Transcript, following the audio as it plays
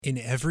In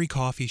every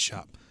coffee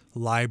shop,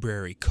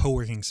 library,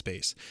 co-working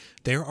space,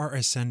 there are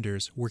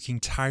ascenders working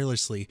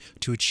tirelessly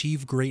to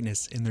achieve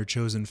greatness in their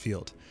chosen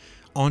field.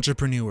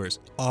 Entrepreneurs,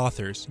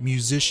 authors,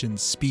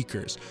 musicians,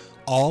 speakers,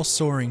 all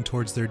soaring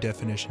towards their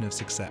definition of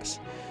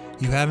success.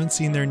 You haven't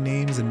seen their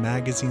names in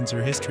magazines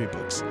or history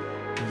books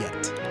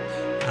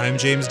yet. I'm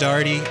James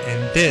Daugherty,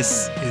 and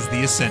this is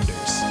The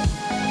Ascenders.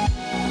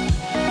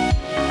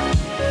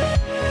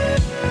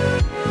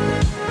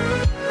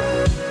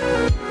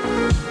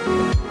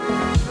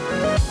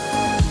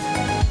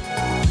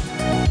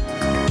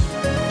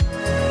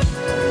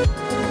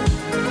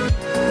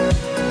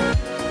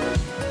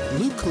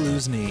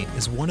 Kaluzny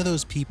is one of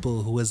those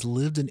people who has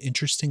lived an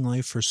interesting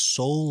life for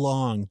so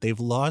long they've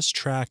lost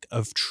track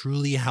of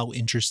truly how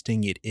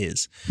interesting it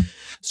is.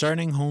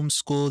 Starting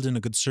homeschooled in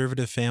a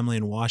conservative family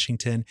in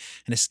Washington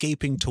and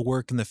escaping to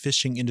work in the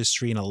fishing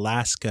industry in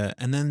Alaska,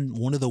 and then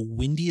one of the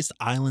windiest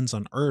islands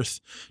on Earth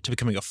to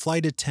becoming a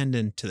flight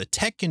attendant to the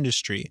tech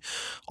industry,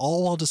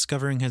 all while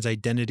discovering his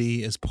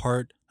identity as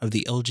part of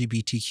the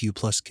LGBTQ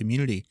plus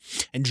community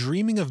and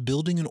dreaming of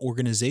building an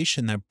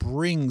organization that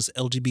brings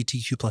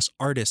LGBTQ plus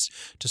artists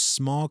to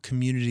small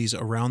communities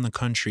around the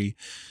country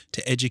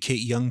to educate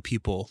young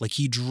people like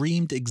he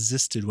dreamed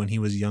existed when he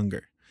was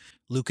younger.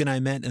 Luke and I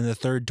met in the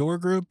Third Door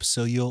group,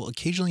 so you'll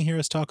occasionally hear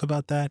us talk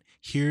about that.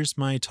 Here's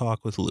my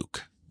talk with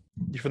Luke.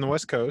 You're from the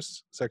West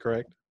Coast, is that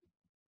correct?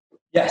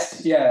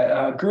 Yes,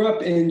 yeah. Grew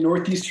up in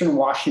northeastern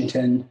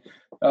Washington,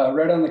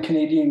 right on the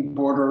Canadian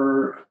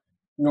border,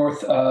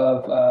 north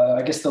of,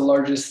 I guess the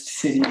largest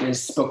city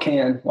is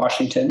Spokane,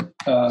 Washington.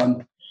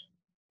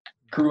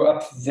 Grew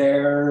up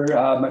there.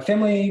 My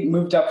family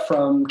moved up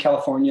from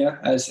California,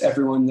 as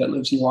everyone that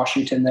lives in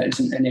Washington that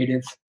isn't a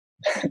native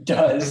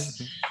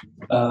does.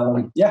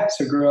 So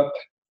grew up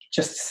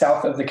just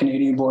south of the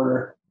Canadian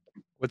border.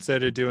 What's there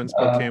to do in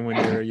Spokane when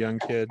you're a young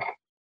kid?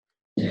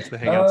 What's the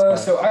hangout spot?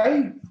 So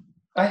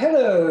I had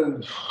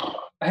an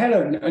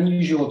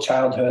unusual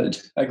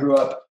childhood. I grew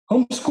up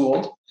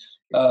homeschooled.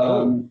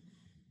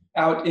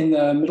 Out in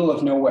the middle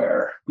of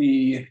nowhere.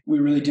 We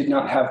really did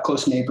not have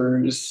close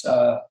neighbors.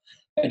 I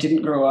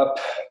didn't grow up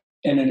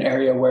in an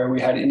area where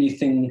we had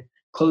anything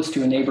close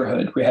to a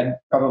neighborhood. We had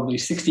probably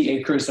 60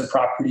 acres of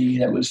property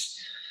that was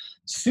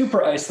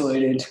super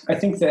isolated. I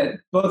think that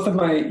both of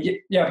my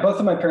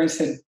parents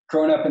had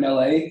grown up in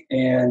LA,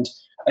 and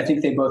I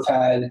think they both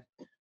had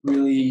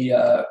really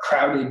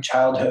crowded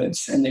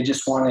childhoods, and they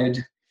just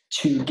wanted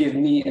to give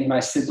me and my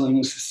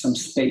siblings some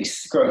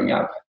space growing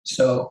up.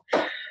 So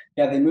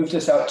yeah, they moved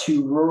us out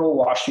to rural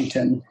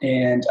Washington,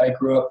 and I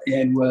grew up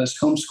and was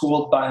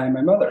homeschooled by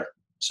my mother.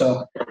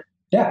 So,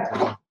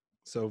 yeah.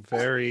 So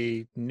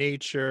very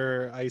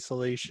nature,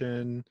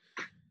 isolation.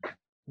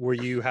 Were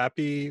you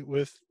happy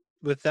with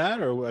that?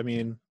 Or, I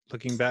mean,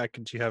 looking back,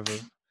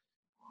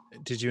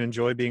 did you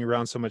enjoy being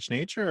around so much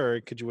nature,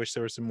 or could you wish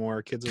there were some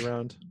more kids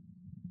around?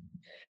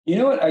 You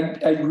know what?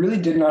 I really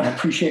did not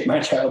appreciate my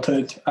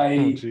childhood.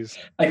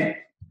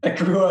 I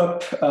grew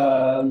up,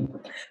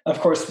 of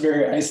course,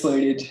 very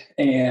isolated,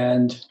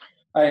 and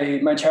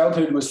my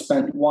childhood was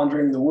spent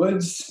wandering the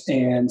woods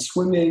and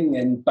swimming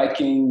and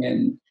biking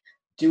and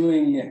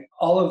doing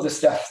all of the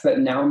stuff that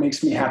now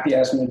makes me happy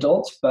as an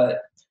adult.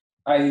 But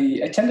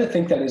I tend to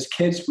think that as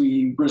kids,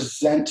 we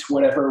resent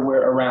whatever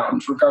we're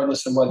around,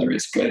 regardless of whether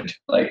it's good.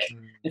 Like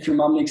if your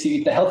mom makes you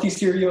eat the healthy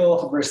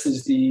cereal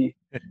versus the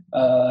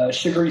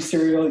sugary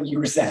cereal, you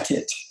resent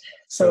it.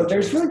 So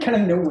there's really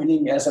kind of no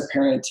winning as a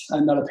parent.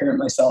 I'm not a parent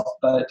myself,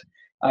 but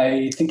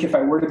I think if I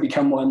were to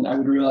become one, I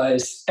would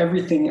realize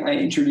everything I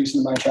introduce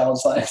into my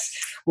child's lives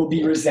will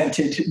be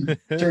resented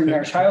during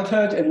their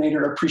childhood and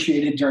later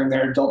appreciated during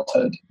their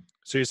adulthood.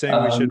 So you're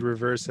saying we should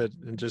reverse it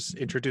and just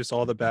introduce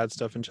all the bad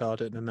stuff in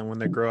childhood, and then when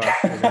they grow up,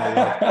 they're going to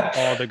love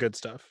all the good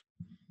stuff.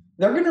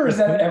 They're going to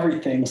resent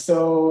everything.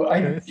 So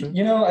I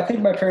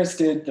think my parents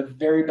did the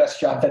very best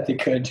job that they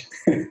could.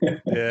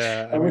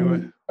 Yeah. I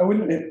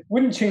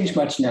wouldn't change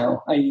much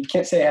now. I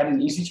can't say I had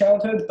an easy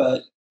childhood,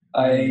 but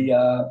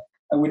I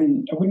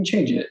wouldn't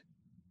change it.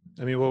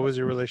 I mean, what was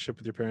your relationship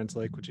with your parents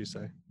like, would you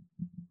say?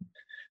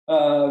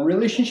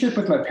 Relationship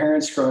with my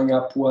parents growing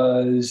up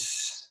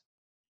was,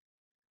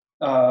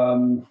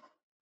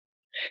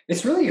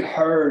 it's really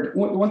hard.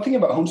 One thing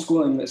about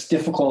homeschooling that's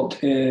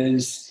difficult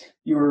is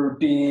you're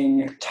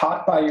being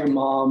taught by your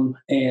mom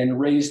and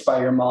raised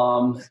by your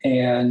mom.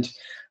 And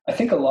I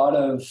think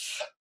I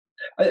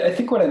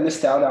think what I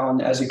missed out on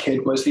as a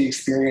kid was the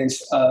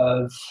experience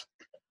of,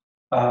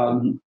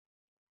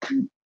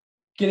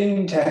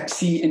 getting to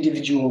see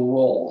individual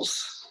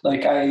roles.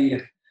 Like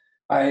having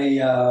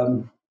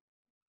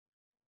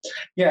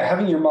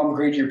your mom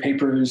grade your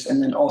papers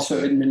and then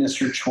also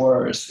administer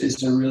chores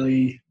is a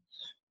really,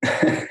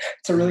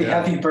 it's a really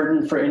heavy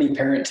burden for any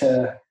parent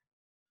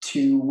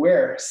to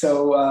wear.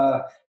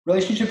 So,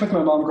 relationship with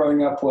my mom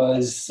growing up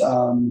was,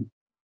 I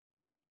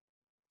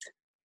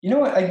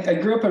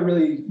grew up a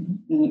really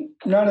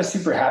not a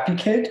super happy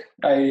kid.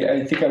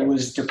 I think I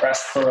was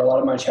depressed for a lot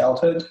of my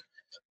childhood.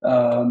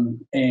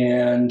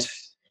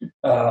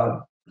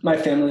 my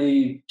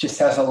family just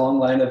has a long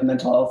line of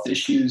mental health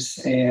issues,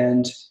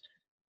 and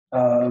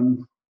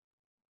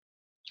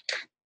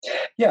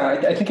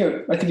I think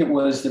it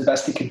was the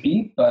best it could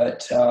be.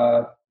 But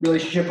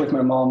relationship with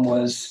my mom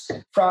was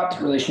fraught.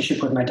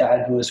 Relationship with my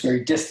dad was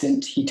very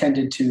distant. He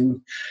tended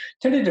to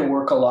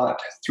work a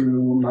lot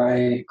through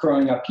my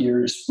growing up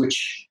years,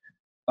 which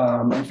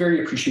I'm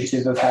very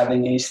appreciative of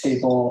having a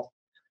stable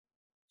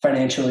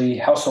financially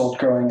household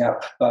growing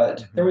up.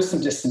 But there was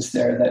some distance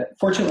there that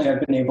fortunately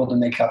I've been able to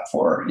make up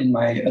for in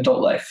my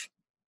adult life.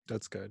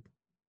 That's good.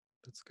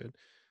 That's good.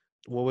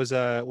 What was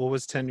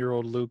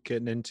 10-year-old Luke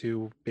getting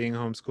into being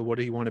homeschooled? What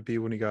did he want to be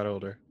when he got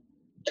older?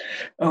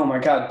 Oh my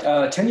God.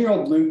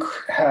 10-year-old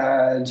Luke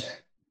had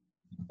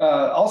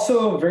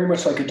also very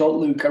much like adult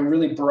Luke, a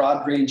really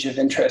broad range of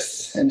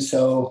interests. And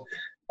so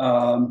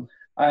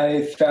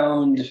I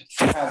found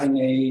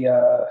having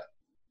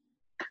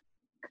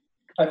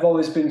I've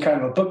always been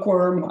kind of a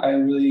bookworm. I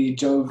really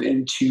dove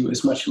into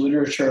as much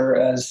literature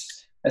as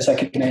I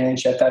could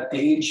manage at that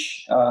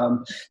age.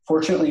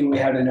 Fortunately, we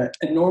had an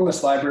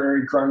enormous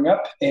library growing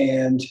up,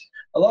 and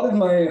a lot of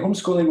my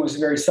homeschooling was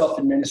very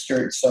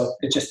self-administered. So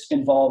it just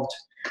involved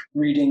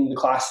reading the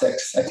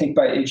classics. I think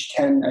by age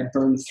 10, I'd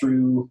burned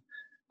through,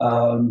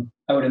 I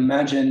would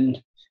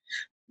imagine,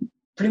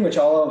 pretty much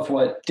all of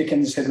what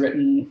Dickens had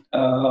written.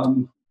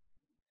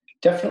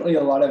 Definitely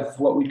a lot of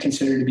what we'd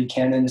consider to be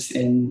canons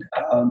in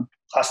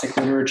classic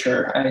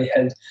literature I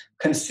had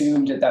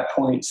consumed at that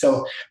point.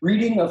 So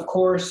reading, of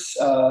course,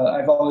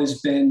 I've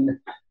always been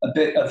a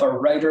bit of a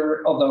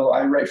writer, although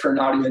I write for an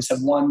audience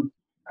of one.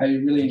 I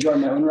really enjoy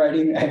my own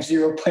writing. I have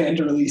zero plan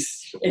to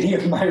release any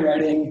of my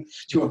writing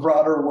to a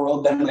broader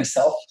world than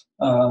myself.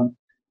 I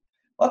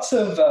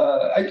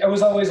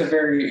was always a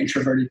very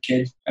introverted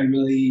kid. I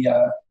really,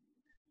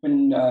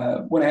 when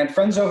I had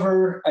friends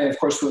over, I of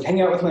course would hang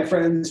out with my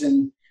friends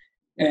and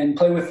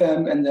play with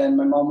them. And then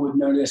my mom would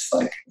notice,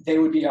 like, they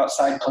would be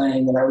outside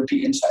playing and I would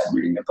be inside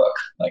reading a book.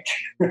 Like,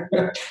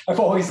 I've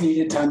always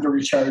needed time to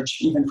recharge,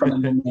 even from a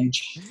young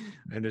age.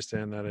 I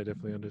understand that. I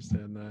definitely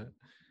understand that.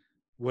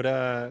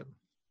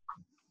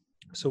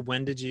 So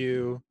when did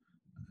you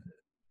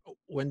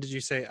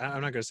say,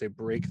 I'm not going to say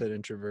break that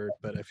introvert,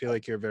 but I feel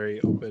like you're a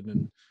very open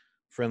and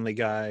friendly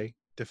guy,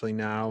 definitely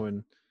now,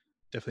 and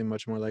definitely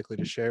much more likely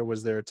to share.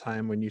 Was there a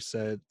time when you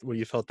felt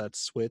that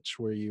switch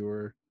where you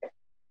were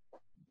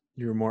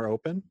more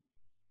open?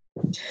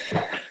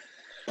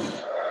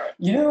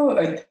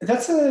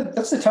 That's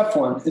a tough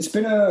one. It's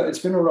been a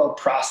real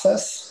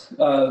process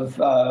of,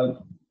 I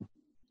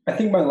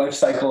think my life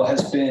cycle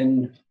has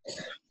been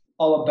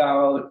all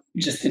about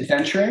just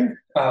adventuring.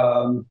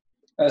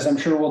 As I'm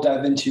sure we'll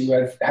dive into,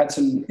 I've had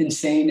some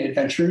insane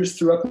adventures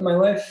throughout my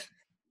life.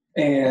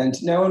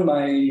 And now in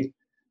my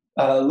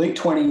late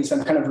 20s,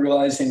 I'm kind of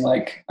realizing,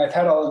 like, I've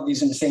had all of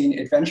these insane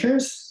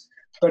adventures,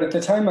 but at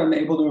the time I'm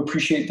able to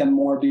appreciate them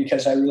more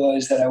because I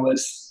realized that I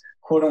was,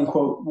 quote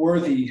unquote,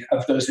 worthy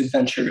of those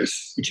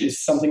adventures, which is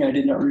something I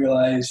did not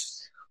realize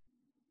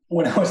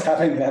when I was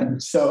having them.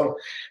 So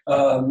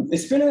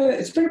it's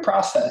been a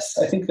process.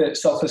 I think that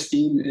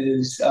self-esteem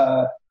is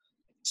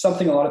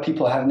something a lot of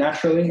people have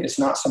naturally. It's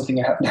not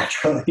something I have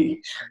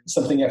naturally. It's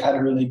something I've had to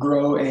really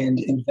grow and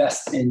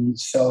invest in.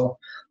 So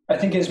I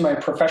think as my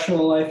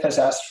professional life has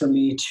asked for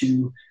me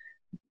to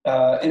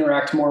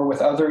interact more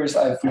with others,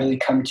 I've really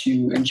come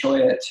to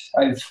enjoy it.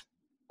 I've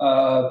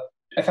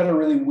had a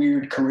really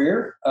weird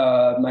career.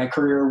 My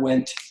career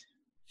went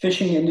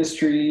fishing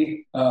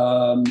industry.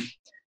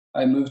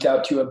 I moved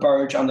out to a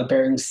barge on the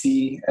Bering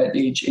Sea at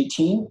age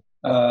 18.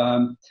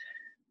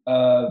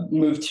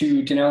 Moved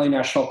to Denali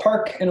National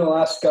Park in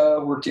Alaska,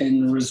 worked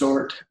in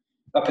resort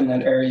up in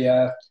that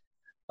area.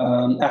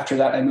 After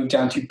that, I moved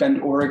down to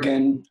Bend,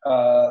 Oregon,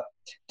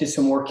 did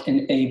some work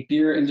in a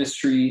beer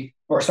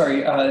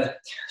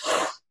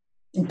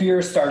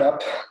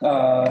startup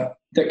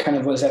that kind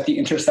of was at the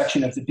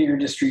intersection of the beer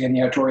industry and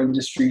the outdoor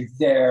industry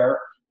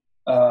there.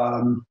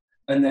 And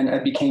then I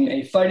became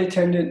a flight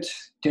attendant,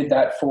 did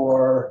that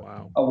for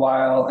a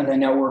while, and I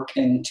now work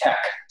in tech.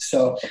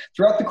 So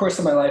throughout the course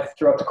of my life,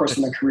 throughout the course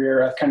of my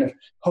career, I've kind of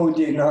honed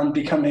in on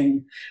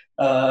becoming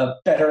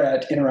better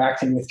at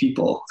interacting with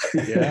people.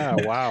 Yeah,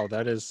 wow.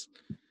 That is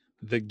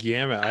the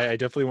gamut. I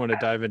definitely want to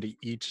dive into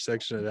each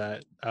section of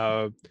that.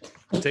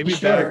 Take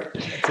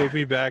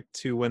me back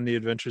to when the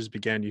adventures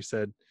began. You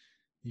said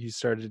you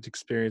started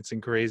experiencing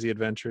crazy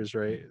adventures,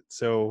 right?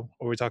 So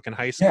are we talking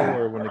high school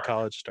or when the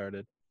college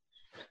started?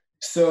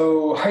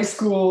 So high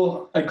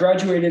school, I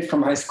graduated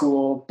from high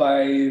school.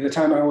 By the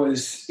time I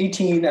was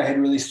 18, I had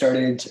really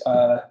started,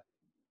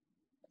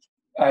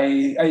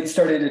 I had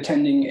started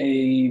attending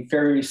a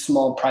very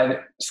small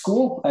private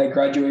school. I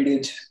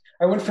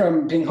went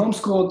from being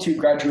homeschooled to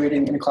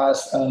graduating in a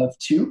class of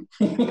 2.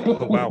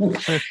 Oh, wow.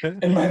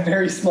 In my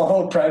very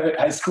small private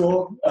high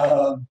school.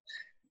 I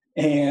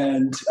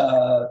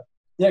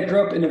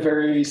grew up in a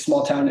very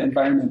small town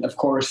environment, of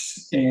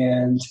course.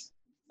 And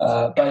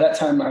by that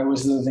time, I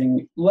was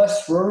living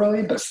less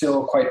rurally, but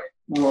still quite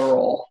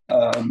rural.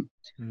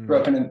 Grew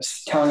up in a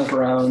town of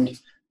around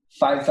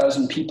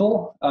 5,000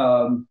 people.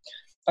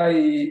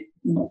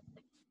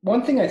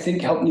 One thing I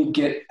think helped me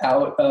get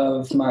out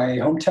of my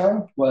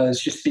hometown was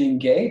just being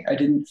gay. I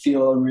didn't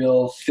feel a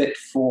real fit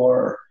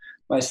for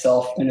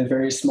myself in a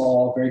very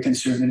small, very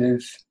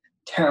conservative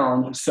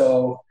town.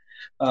 So,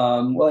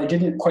 I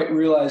didn't quite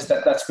realize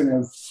that that's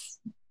been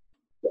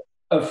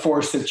a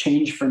force of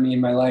change for me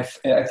in my life.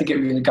 I think it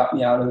really got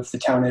me out of the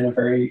town at a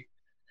very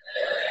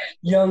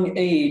young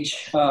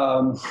age.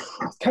 Kind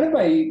of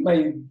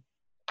my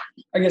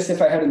I guess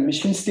if I had a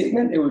mission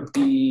statement, it would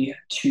be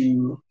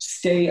to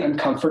stay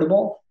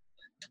uncomfortable.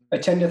 I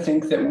tend to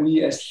think that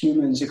we as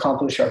humans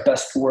accomplish our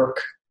best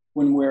work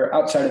when we're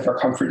outside of our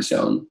comfort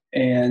zone.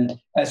 And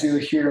as you'll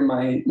hear,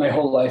 my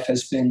whole life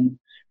has been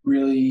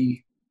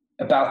really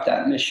about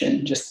that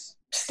mission, just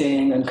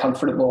staying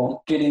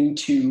uncomfortable, getting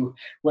to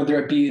whether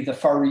it be the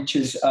far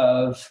reaches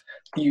of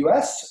the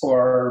US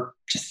or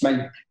just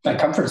my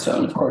comfort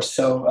zone, of course.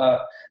 So,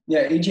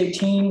 age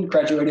 18,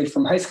 graduated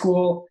from high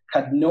school,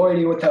 had no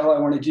idea what the hell I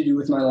wanted to do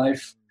with my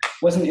life.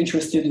 Wasn't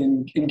interested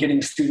in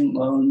getting student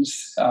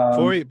loans.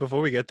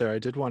 Before we get there, I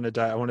want to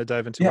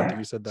dive into one thing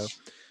you said though.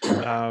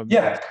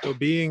 So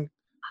being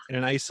in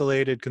an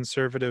isolated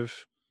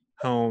conservative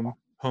home,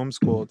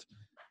 homeschooled,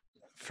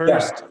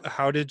 first,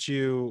 how did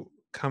you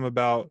come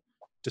about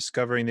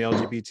discovering the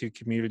LGBT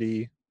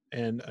community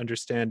and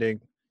understanding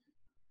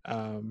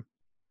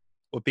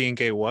what being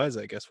gay was,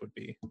 I guess would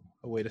be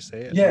a way to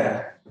say it.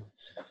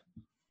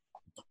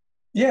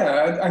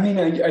 I mean,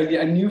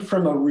 I knew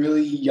from a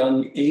really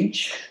young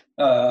age.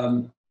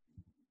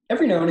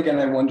 Every now and again,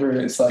 I wonder,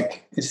 it's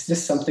like, is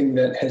this something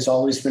that has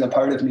always been a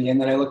part of me?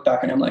 And then I look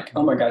back and I'm like,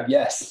 oh my God,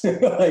 yes.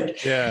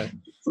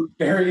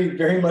 Very,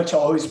 very much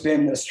always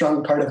been a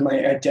strong part of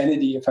my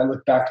identity. If I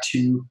look back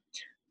to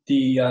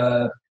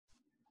the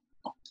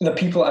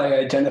people I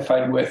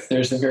identified with,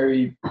 there's a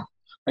very,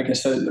 I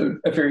guess, a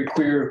very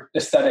clear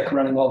aesthetic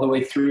running all the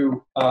way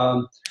through.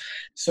 I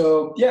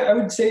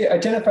would say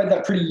identified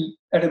that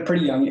at a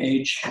pretty young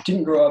age.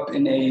 Didn't grow up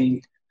in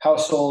a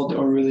household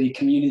or really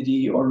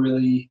community or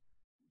really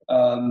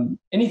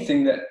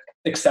anything that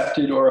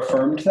accepted or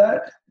affirmed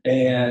that.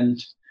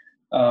 And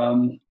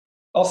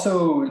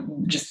also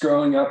just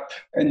growing up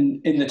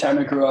and in the time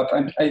I grew up,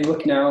 I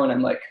look now and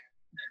I'm like,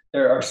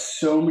 there are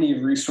so many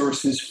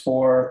resources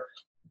for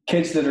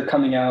kids that are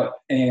coming out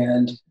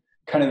and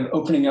kind of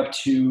opening up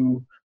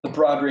to the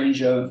broad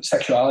range of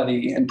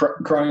sexuality and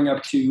growing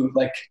up to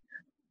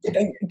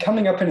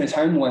coming up in a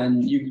time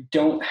when you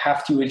don't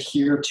have to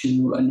adhere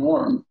to a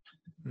norm.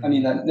 I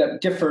mean, that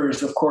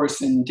differs, of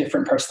course, in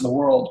different parts of the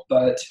world,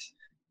 but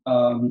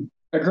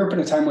I grew up in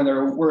a time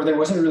where there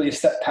wasn't really a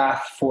set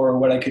path for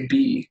what I could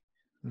be.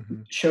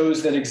 Mm-hmm.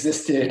 Shows that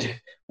existed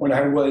when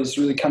I was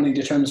really coming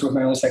to terms with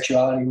my own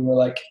sexuality were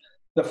like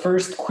the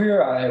first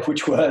Queer Eye,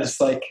 which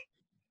was like,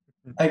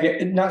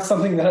 not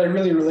something that I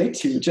really relate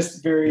to,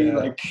 just very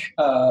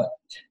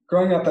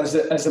growing up as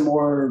a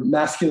more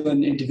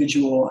masculine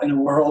individual in a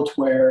world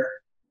where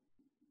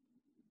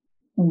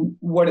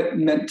what it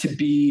meant to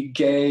be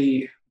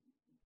gay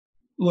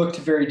looked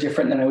very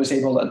different than I was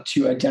able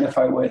to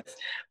identify with.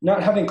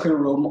 Not having clear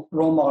role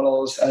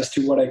models as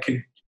to what I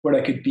could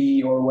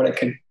be or what I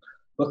could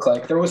look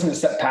like. There wasn't a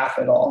set path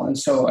at all. And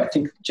so I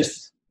think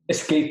just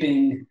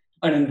escaping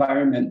an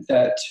environment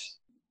that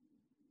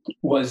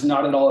was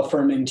not at all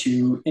affirming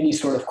to any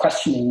sort of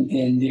questioning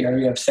in the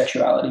area of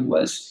sexuality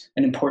was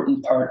an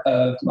important part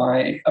of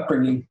my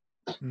upbringing.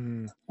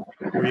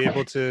 Were you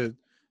able to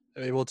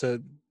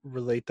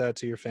relate that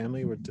to your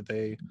family, or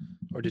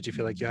did you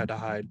feel like you had to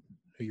hide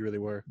who you really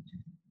were?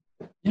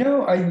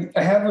 I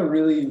have a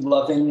really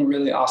loving,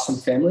 really awesome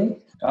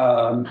family.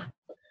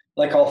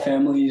 Like all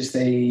families,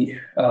 they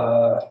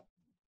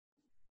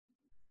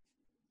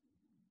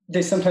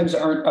sometimes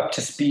aren't up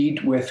to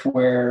speed with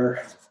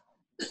where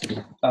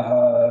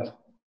my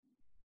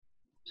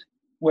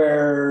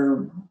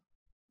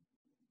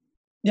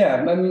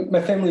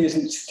family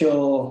isn't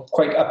still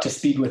quite up to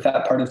speed with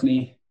that part of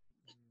me.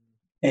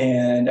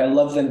 And I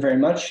love them very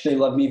much. They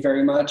love me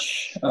very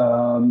much.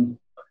 But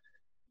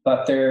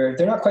they're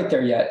not quite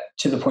there yet,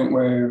 to the point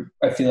where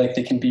I feel like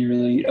they can be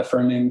really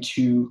affirming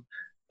to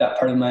that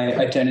part of my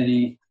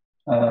identity.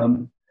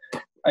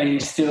 I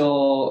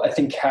still, I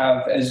think,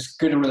 have as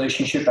good a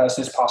relationship as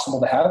is possible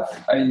to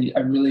have. I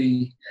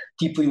really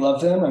deeply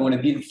love them. I want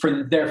to be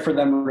there for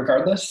them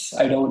regardless.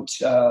 I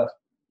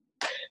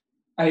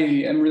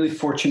am really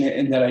fortunate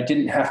in that I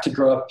didn't have to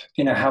grow up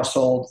in a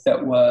household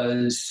that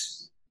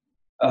was,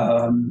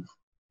 I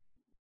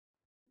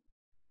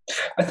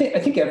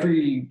think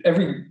every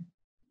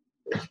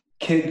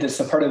kid that's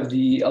a part of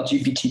the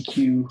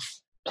LGBTQ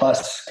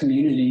plus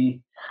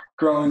community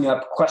growing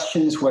up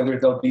questions whether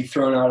they'll be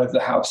thrown out of the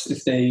house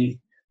if they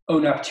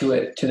own up to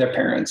it to their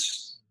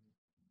parents.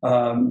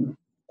 I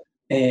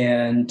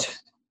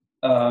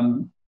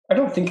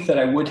don't think that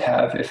I would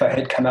have if I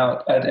had come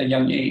out at a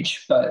young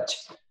age, but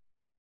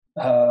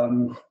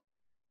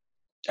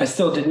I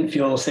still didn't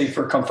feel safe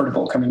or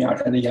comfortable coming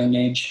out at a young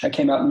age. I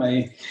came out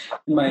in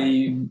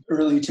my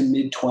early to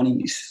mid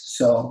 20s,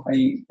 so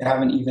I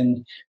haven't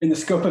even, in the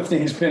scope of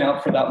things, been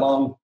out for that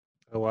long.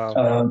 Oh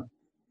wow!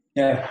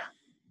 Yeah.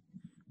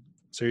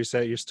 So you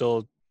said you're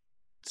still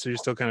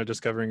kind of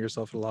discovering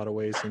yourself in a lot of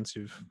ways since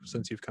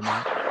you've come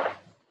out.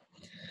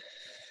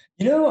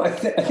 I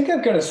think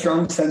I've got a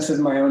strong sense of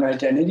my own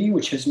identity,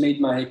 which has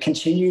made my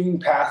continuing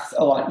path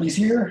a lot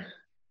easier.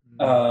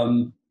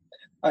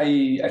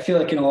 I feel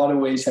like in a lot of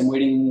ways I'm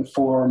waiting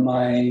for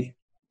my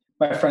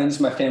friends,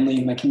 my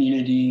family, my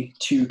community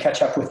to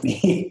catch up with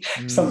me.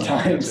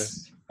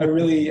 Sometimes gotcha. I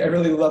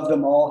really love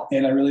them all,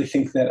 and I really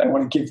think that I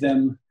want to give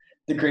them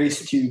the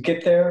grace to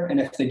get there. And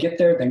if they get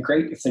there, then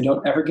great. If they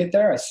don't ever get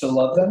there, I still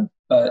love them.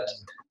 But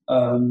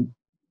I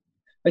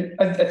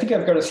think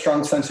I've got a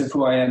strong sense of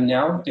who I am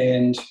now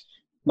and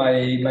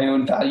my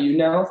own value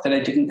now that I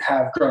didn't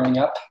have growing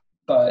up.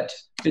 But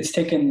it's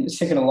taken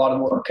a lot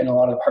of work and a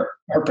lot of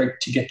heartbreak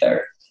to get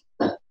there.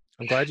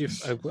 I'm glad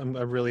I'm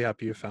really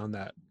happy you found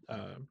that,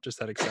 just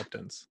that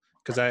acceptance.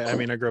 Because I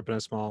mean, I grew up in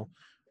a small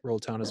rural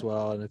town as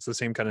well, and it's the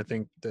same kind of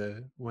thing.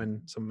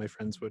 When some of my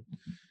friends would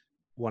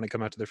want to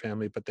come out to their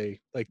family, but they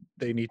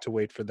need to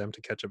wait for them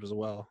to catch up as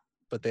well.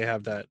 But they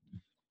have that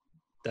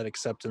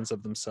acceptance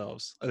of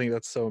themselves. I think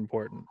that's so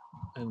important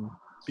and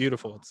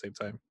beautiful at the same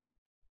time.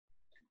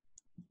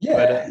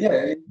 Yeah,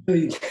 it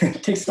really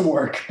takes some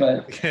work,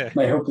 but yeah,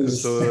 my hope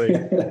is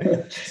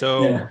absolutely.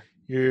 So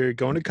you're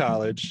going to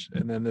college,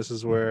 and then this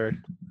is where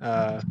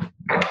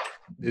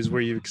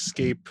you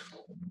escape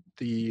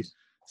the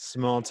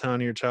small town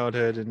of your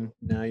childhood, and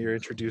now you're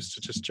introduced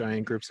to just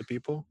giant groups of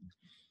people.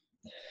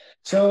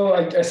 So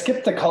I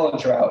skipped the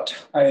college route.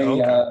 I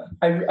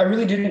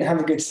really didn't have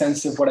a good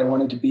sense of what I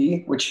wanted to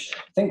be, which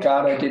thank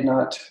God I did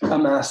not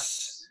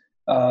amass.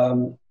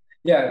 I'm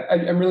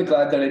really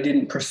glad that I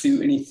didn't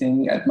pursue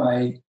anything at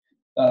my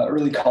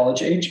early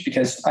college age,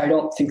 because I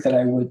don't think that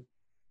I would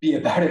be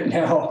about it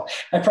now.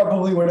 I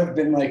probably would have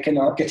been like an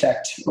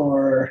architect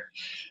or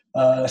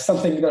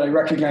something that I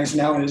recognize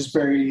now is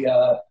very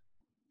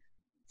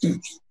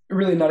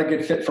really not a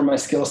good fit for my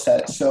skill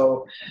set.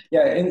 So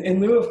in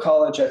lieu of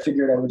college, I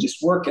figured I would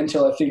just work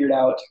until I figured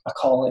out a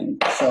calling.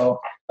 So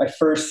my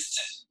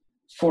first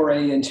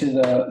foray into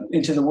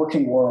the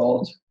working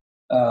world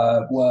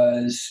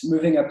was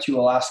moving up to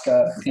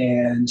Alaska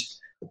and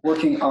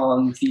working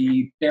on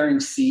the Bering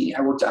Sea.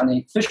 I worked on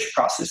a fish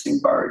processing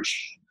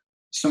barge.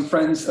 Some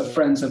friends of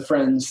friends of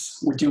friends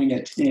were doing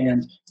it,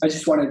 and I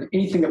just wanted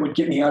anything that would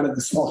get me out of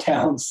the small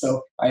town.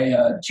 So I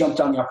jumped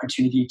on the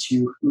opportunity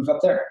to move up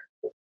there.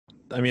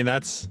 I mean,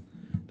 that's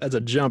a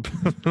jump.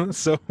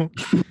 So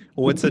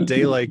what's a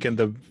day like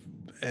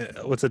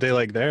what's a day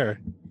like there?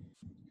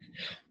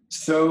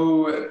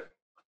 So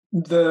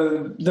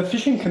the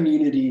fishing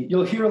community,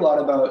 you'll hear a lot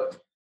about,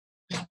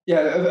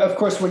 of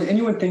course, when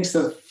anyone thinks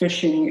of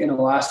fishing in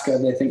Alaska,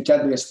 they think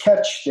deadliest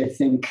catch. They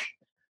think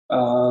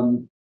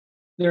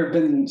there have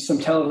been some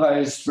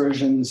televised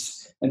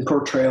versions and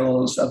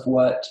portrayals of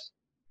what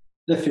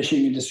the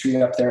fishing industry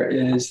up there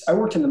is. I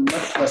worked in the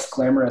much less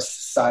glamorous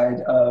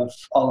side of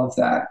all of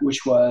that,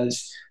 which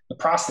was the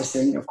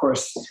processing. Of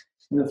course,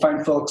 the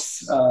fine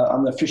folks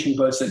on the fishing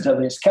boats at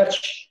Deadliest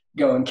Catch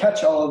go and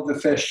catch all of the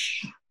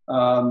fish.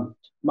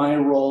 My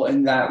role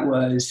in that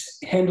was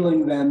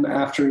handling them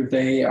after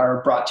they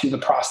are brought to the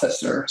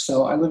processor.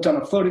 So I lived on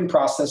a floating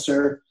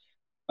processor,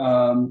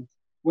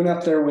 went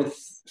up there with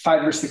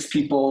 5 or 6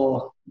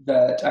 people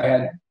that I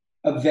had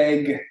a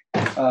vague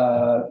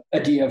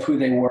idea of who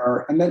they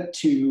were.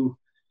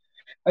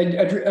 I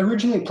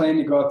originally planned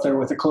to go up there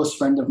with a close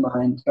friend of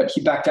mine, but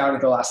he backed out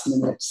at the last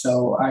minute.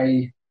 So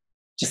I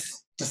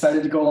just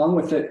decided to go along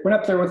with it. Went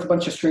up there with a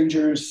bunch of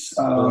strangers.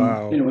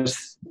 And it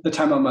was the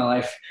time of my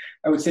life.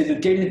 I would say the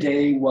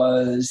day-to-day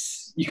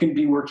was, you can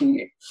be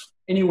working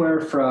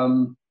anywhere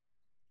from,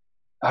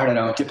 I don't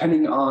know,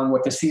 depending on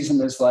what the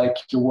season is like,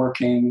 you're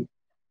working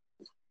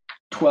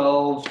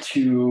 12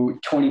 to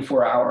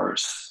 24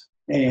 hours.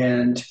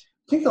 And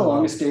I think the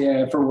longest day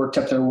I ever worked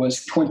up there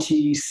was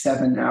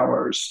 27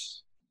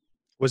 hours.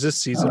 Was this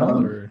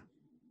seasonal or?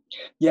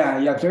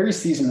 Yeah, very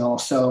seasonal.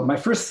 So my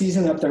first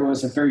season up there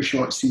was a very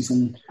short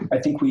season. I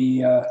think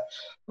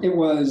it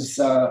was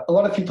a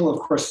lot of people, of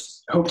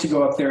course, hope to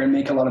go up there and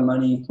make a lot of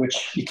money,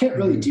 which you can't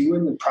really do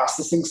in the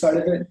processing side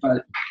of it.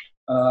 But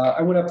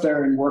I went up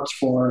there and worked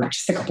for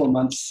just a couple of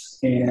months,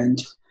 and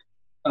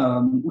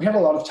we had a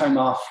lot of time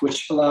off,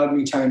 which allowed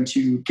me time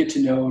to get to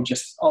know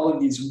just all of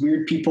these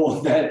weird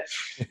people that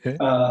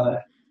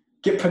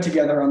get put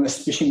together on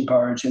this fishing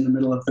barge in the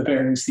middle of the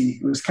Bering Sea.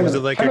 It was kind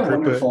of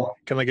wonderful.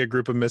 Kind of like a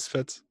group of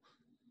misfits?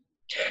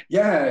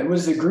 Yeah, it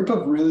was a group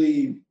of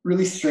really,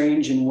 really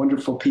strange and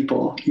wonderful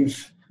people.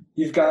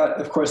 You've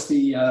got, of course,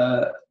 the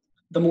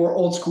more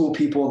old school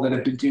people that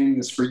have been doing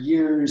this for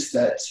years,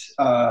 that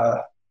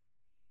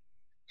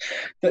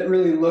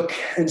really look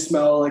and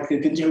smell like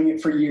they've been doing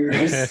it for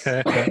years,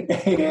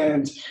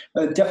 and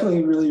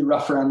definitely really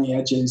rough around the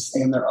edges.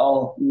 And they're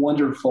all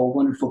wonderful,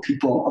 wonderful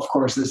people, of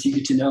course, as you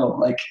get to know.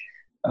 Like,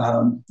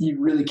 you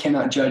really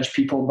cannot judge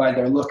people by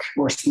their look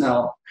or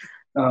smell.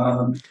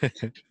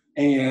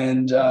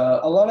 And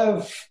a lot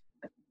of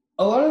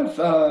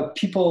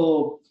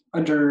people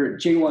under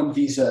J1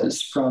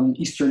 visas from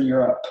Eastern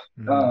Europe.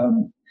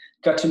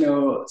 got to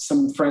know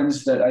some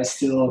friends that I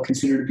still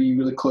consider to be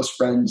really close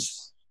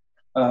friends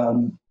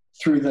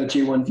through the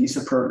J1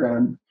 visa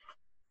program.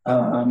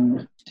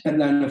 And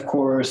then, of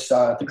course,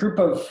 the group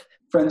of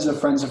friends of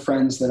friends of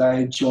friends that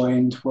I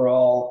joined were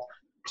all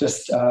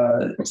just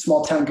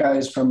small town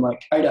guys from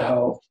like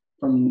Idaho,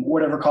 from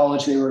whatever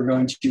college they were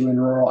going to in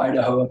rural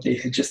Idaho. They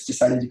had just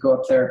decided to go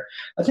up there,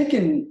 I think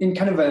in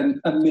kind of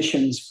a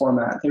missions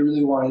format. They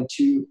really wanted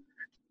to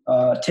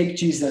take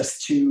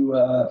Jesus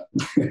to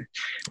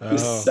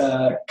this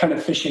kind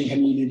of fishing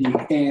community.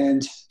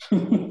 And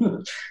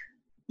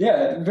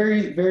yeah,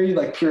 very, very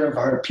like pure of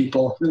heart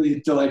people,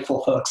 really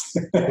delightful folks.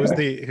 Who's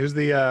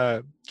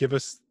the give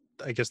us,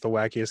 I guess, the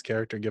wackiest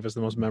character? Give us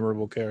the most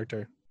memorable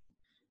character.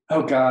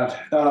 Oh God.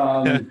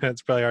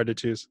 It's probably hard to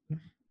choose.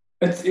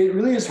 It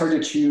really is hard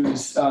to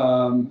choose.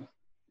 There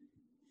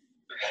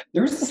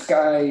was this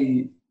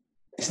guy,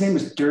 his name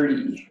was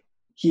Dirty.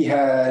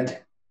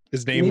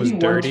 His name was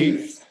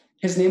Dirty?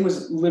 His name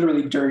was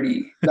literally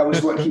Dirty. That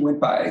was what he went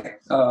by.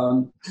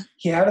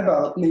 He had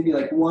about maybe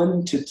like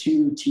 1 to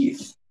 2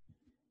 teeth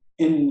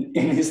in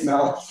his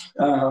mouth.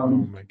 Oh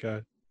my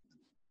God.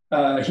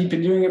 He'd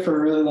been doing it for a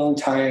really long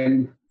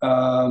time.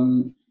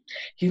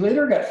 He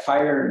later got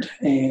fired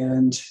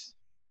and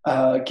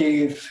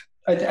gave,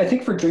 I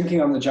think, for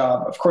drinking on the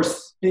job. Of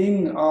course,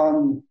 being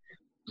on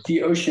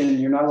the ocean,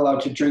 you're not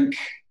allowed to drink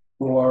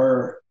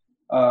or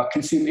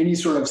consume any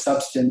sort of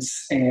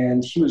substance.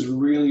 And he was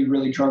really,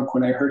 really drunk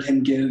when I heard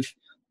him give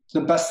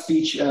the best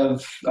speech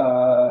of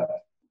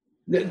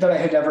that I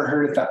had ever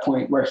heard at that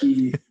point, where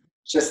he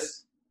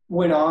just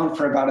went on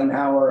for about an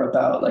hour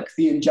about like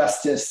the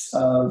injustice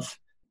of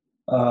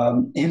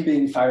him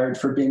being fired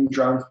for being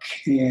drunk,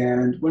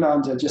 and went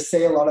on to just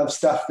say a lot of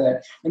stuff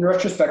that in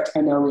retrospect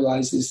I now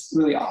realize is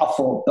really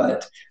awful.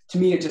 But to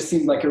me, it just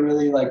seemed like a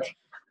really like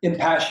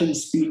impassioned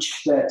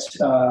speech that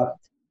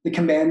the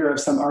commander of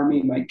some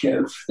army might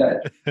give,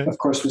 that of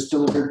course was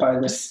delivered by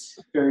this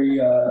very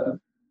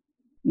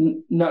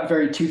not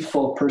very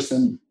toothful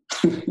person.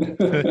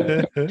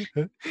 Really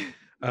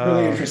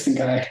interesting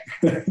guy.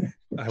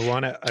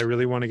 I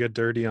really want to get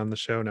Dirty on the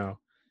show now.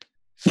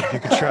 If you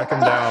could track him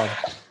down.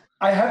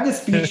 I have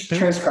this speech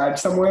transcribed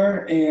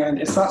somewhere, and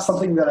it's not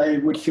something that I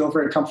would feel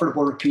very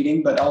comfortable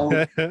repeating, but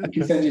I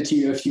can send it to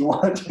you if you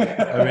want.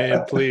 I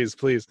mean, please.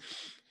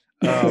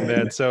 Oh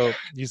man. So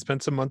you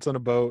spent some months on a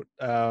boat.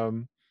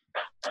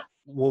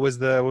 What was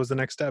the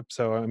next step?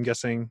 So I'm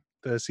guessing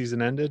the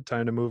season ended,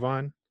 time to move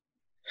on.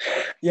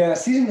 Yeah,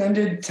 season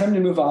ended, time to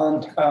move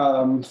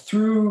on.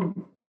 Through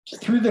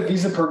the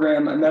visa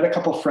program, I met a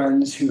couple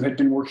friends who had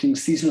been working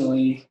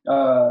seasonally.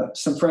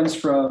 Some friends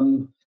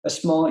from a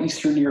small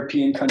Eastern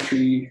European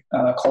country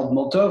called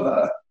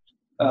Moldova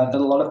that a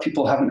lot of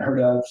people haven't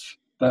heard of,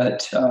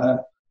 but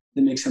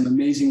they make some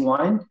amazing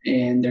wine,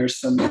 and there's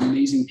some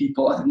amazing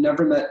people. I've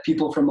never met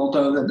people from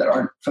Moldova that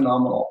aren't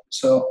phenomenal.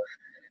 So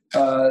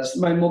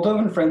my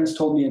Moldovan friends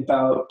told me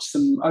about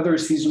some other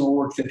seasonal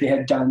work that they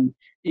had done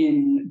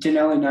in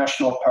Denali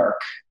National Park.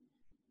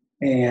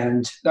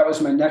 And that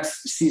was my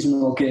next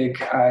seasonal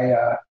gig.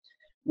 I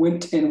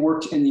went and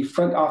worked in the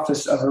front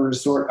office of a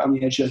resort on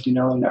the edge of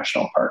Denali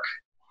National Park.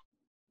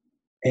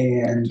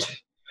 And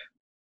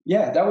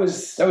yeah, that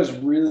was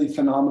really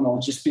phenomenal,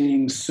 just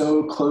being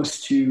so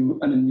close to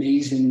an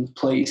amazing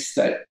place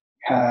that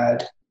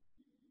had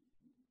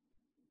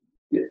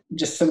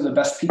just some of the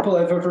best people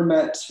I've ever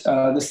met.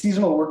 The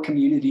seasonal work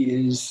community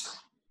is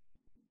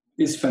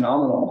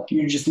phenomenal.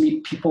 You just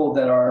meet people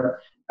that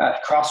are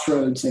at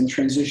crossroads and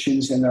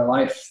transitions in their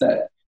life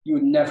that you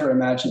would never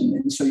imagine.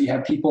 And so you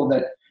have people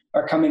that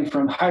are coming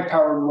from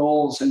high-powered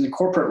roles in the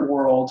corporate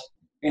world,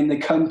 and they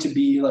come to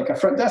be like a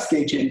front desk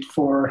agent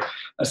for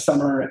a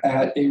summer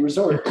at a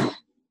resort.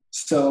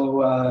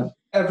 So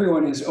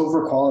everyone is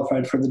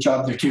overqualified for the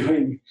job they're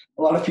doing.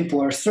 A lot of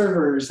people are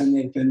servers, and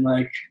they've been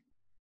like,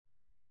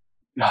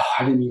 oh,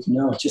 I didn't even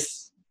know,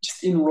 just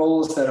in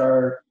roles that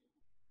are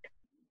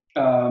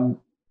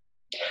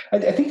I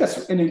think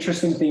that's an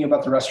interesting thing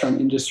about the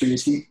restaurant industry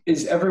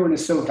is everyone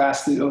is so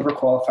vastly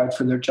overqualified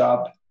for their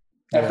job.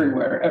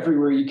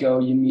 Everywhere you go,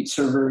 you meet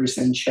servers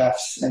and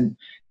chefs and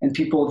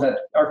people that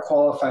are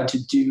qualified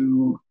to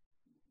do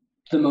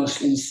the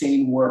most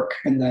insane work.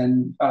 And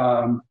then,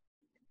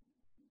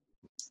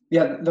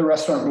 the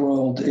restaurant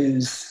world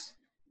is,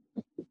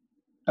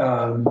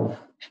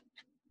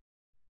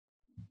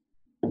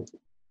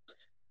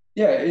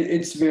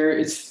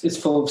 it's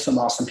full of some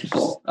awesome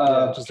people.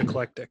 Just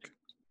eclectic.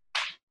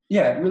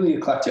 Yeah, really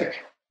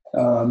eclectic.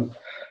 But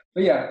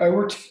yeah, I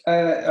worked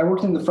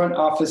in the front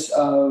office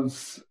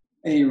of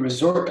a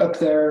resort up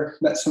there,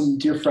 met some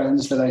dear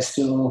friends that I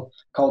still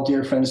call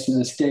dear friends to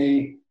this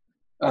day.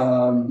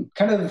 Kind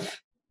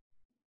of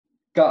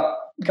got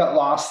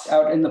lost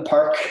out in the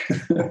park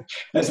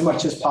as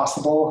much as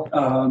possible.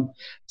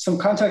 Some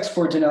context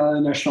for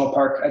Denali National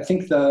Park. I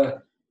think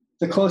the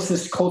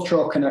closest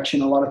cultural connection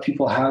a lot of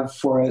people have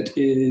for it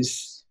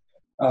is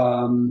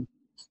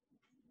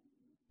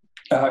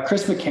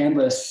Chris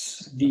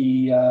McCandless,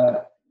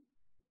 the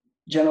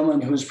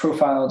gentleman who was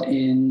profiled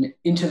in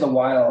Into the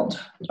Wild,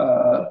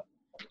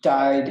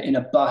 died in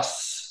a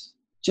bus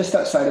just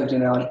outside of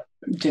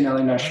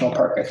Denali National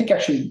Park. I think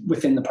actually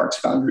within the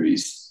park's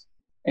boundaries,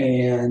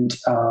 and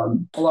a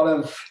lot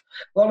of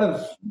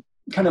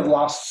kind of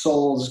lost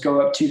souls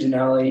go up to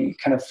Denali,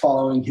 kind of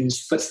following his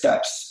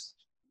footsteps.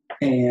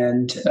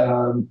 And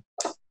so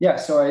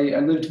I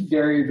lived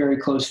very, very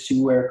close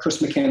to where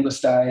Chris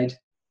McCandless died.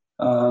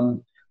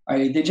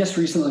 They just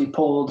recently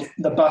pulled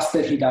the bus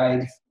that he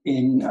died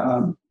in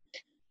out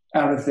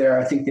of there.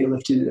 I think they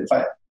lifted it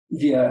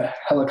via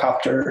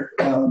helicopter.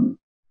 I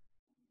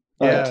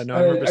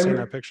remember seeing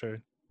that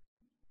picture.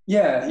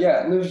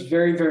 Yeah, I lived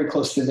very, very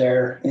close to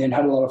there and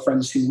had a lot of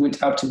friends who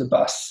went out to the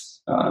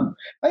bus.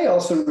 I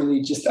also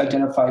really just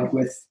identified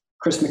with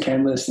Chris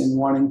McCandless and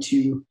wanting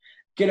to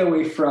get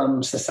away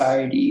from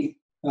society.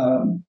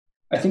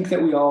 I think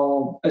that we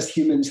all, as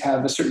humans,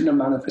 have a certain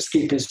amount of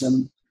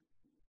escapism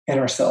in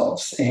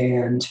ourselves,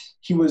 and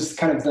he was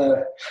kind of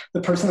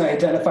the person I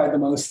identified the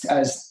most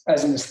as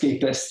an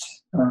escapist.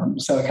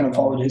 So I kind of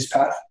followed his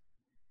path.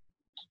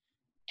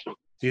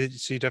 Do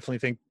you definitely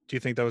think? Do you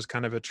think that was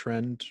kind of a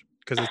trend?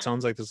 Because it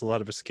sounds like there's a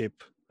lot of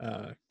escape.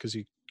 Because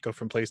you go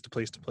from place to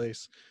place to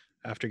place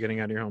after getting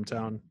out of your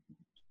hometown.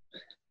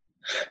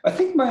 I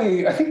think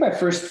my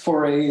first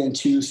foray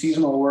into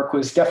seasonal work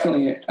was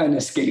definitely an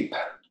escape.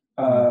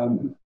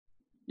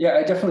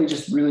 I definitely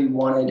just really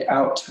wanted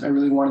out. I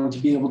really wanted to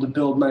be able to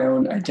build my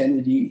own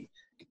identity.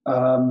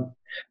 I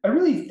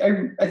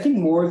think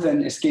more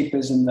than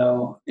escapism,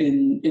 though,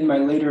 in my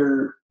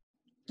later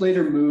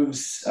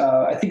moves,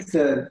 I think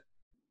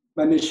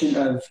my mission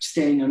of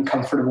staying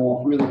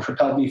uncomfortable really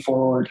propelled me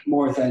forward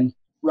more than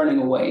running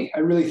away. I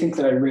really think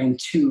that I ran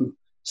to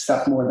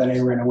stuff more than I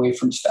ran away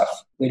from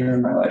stuff later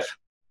in my life.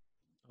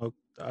 Oh,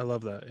 I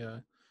love that. Yeah.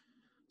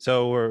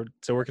 So we're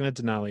working at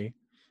Denali.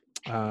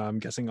 I'm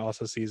guessing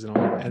also seasonal,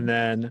 and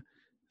then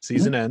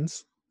season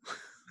ends.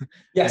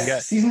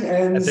 Yes, season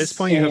ends. At this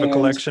point, you have a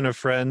collection of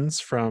friends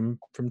from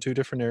 2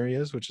 different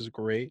areas, which is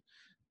great.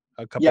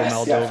 A couple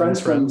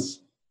Moldovan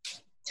friends.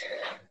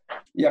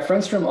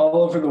 Friends from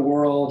all over the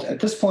world. At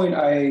this point,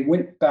 I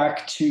went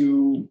back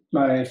to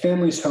my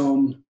family's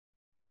home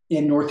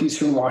in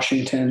northeastern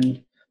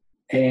Washington,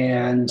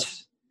 and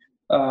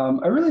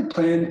I really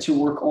planned to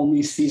work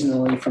only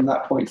seasonally from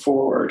that point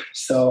forward.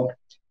 So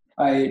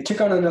I took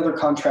on another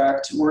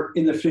contract, worked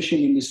in the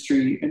fishing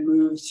industry, and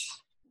moved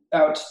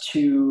out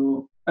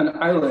to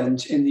an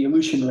island in the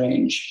Aleutian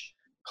Range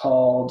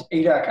called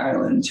Adak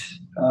Island.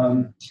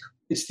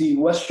 It's the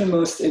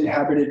westernmost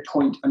inhabited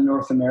point in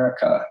North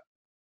America.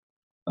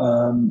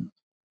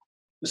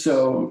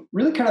 So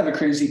really kind of a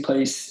crazy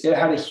place. It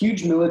had a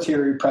huge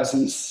military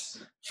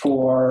presence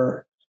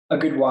for a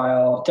good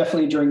while,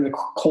 definitely during the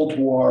Cold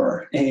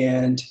War,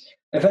 and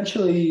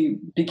eventually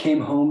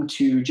became home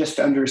to just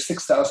under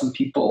 6,000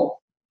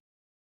 people.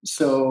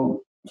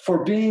 So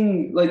for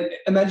being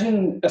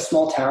imagine a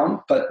small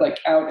town, but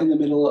out in the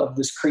middle of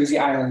this crazy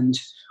island,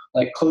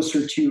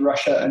 closer to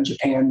Russia and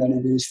Japan than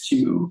it is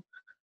to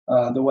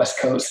the West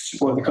Coast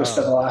or the coast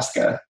of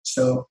Alaska.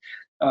 So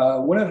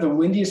one of the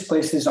windiest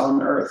places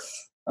on Earth,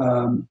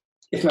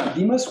 if not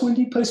the most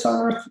windy place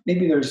on Earth.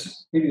 Maybe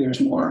there's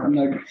more.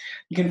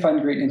 You can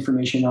find great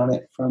information on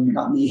it from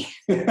not me.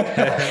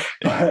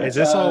 But, is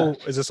this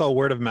all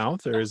word of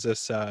mouth, or is there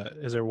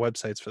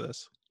websites for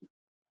this?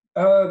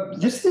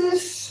 This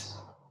is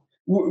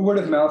word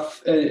of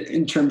mouth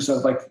in terms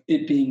of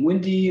it being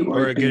windy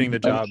or getting the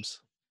jobs.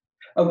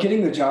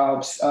 Getting the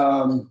jobs.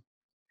 I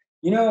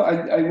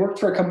worked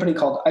for a company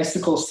called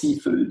Icicle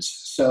Seafoods.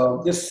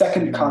 So this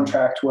second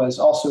contract was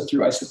also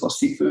through Icicle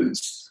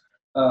Seafoods.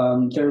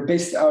 They're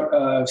based out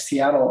of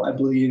Seattle, I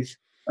believe,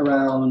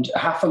 around a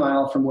half a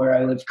mile from where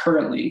I live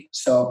currently.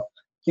 So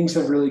things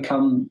have really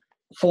come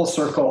full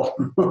circle.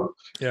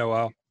 Yeah,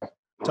 wow.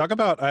 Talk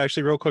about,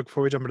 actually, real quick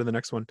before we jump into the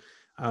next one,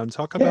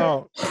 talk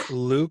about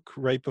Luke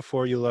right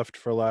before you left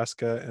for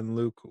Alaska, and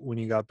Luke when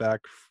you got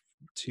back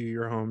to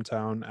your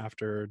hometown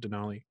after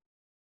Denali.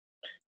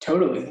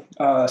 Totally.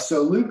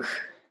 So Luke,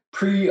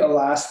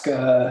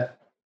 pre-Alaska,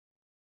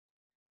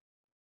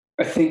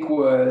 I think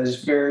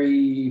was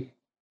very...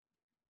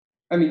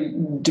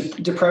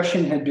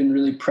 depression had been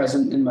really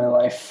present in my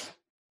life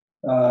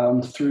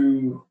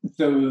through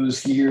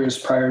those years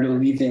prior to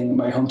leaving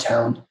my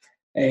hometown.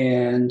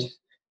 And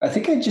I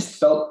think I just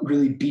felt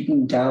really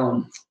beaten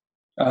down.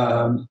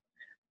 I've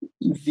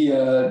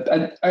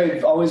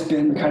always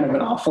been kind of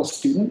an awful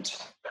student.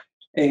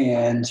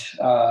 And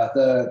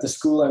the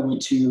school I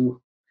went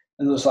to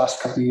in those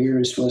last couple of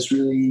years was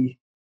really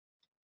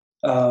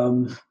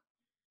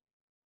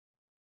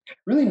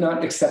really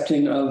not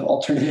accepting of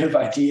alternative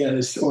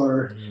ideas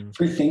or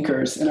free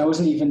thinkers. And I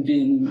wasn't even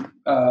being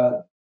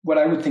what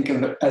I would think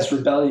of as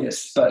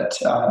rebellious, but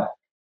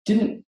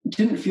didn't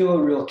feel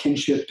a real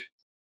kinship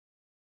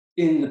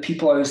in the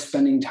people I was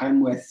spending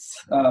time with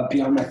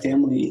beyond my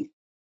family.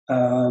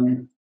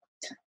 I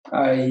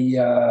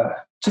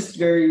just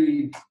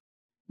very,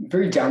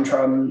 very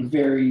downtrodden,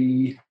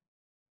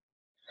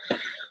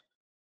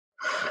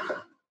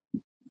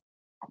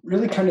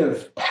 really kind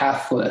of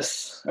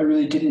pathless. I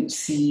really didn't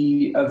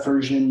see a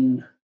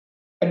version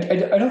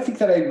I don't think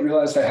that I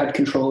realized I had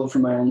control over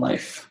my own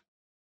life.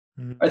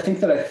 I think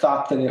that I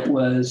thought that it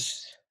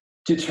was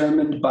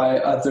determined by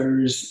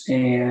others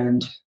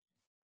and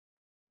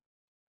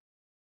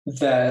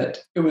that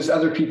it was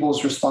other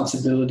people's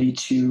responsibility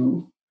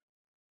to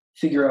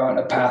figure out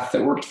a path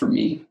that worked for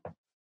me.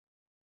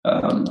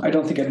 I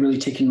don't think I'd really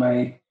taken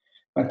my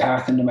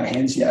path into my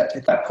hands yet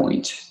at that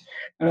point.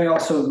 And I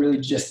also really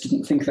just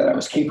didn't think that I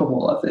was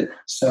capable of it.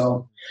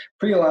 So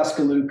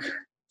pre-Alaska Luke,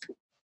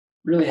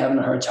 really having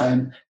a hard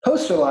time.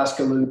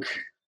 Post-Alaska Luke,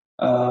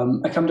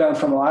 I come down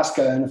from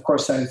Alaska, and of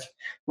course I've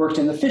worked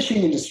in the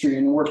fishing industry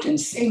and worked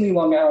insanely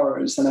long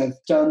hours, and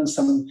I've done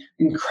some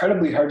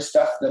incredibly hard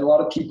stuff that a lot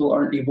of people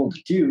aren't able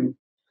to do.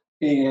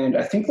 And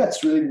I think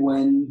that's really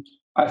when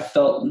I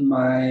felt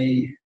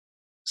my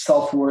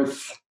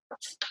self-worth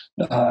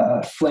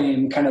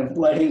flame kind of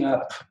lighting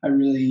up.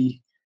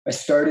 I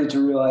started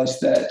to realize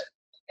that,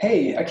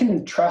 hey, I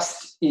can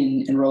trust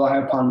in and rely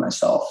upon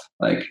myself.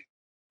 Like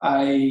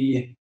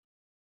I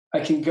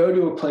can go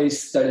to a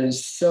place that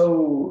is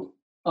so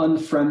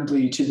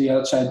unfriendly to the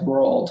outside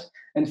world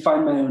and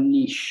find my own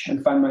niche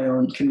and find my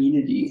own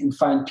community and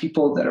find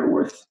people that are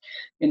worth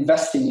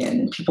investing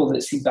in and people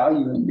that see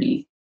value in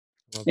me.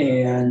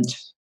 Okay. And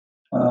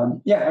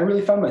I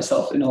really found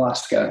myself in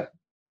Alaska.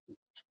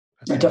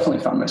 I definitely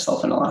found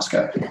myself in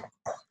Alaska.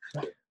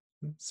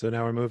 So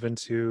now we're moving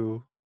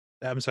to,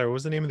 I'm sorry, what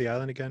was the name of the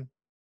island again?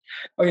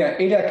 Oh yeah,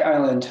 Adak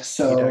Island.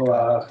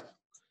 So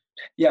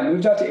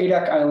moved out to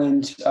Adak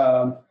Island,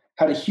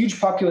 had a huge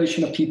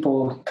population of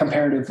people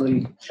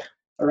comparatively,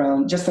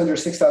 around just under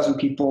 6,000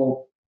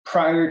 people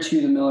prior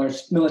to the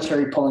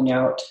military pulling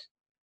out.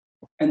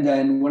 And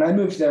then when I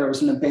moved there, it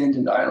was an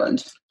abandoned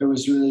island. There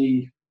was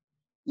really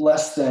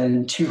less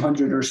than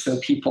 200 or so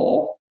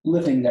people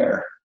living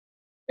there.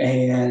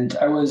 And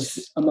I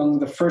was among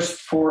the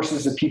first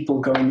forces of people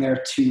going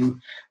there to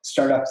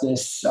start up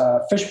this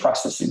fish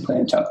processing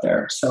plant out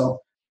there. So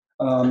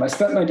I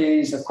spent my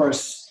days, of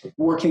course,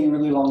 working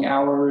really long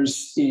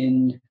hours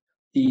in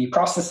the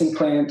processing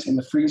plant, in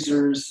the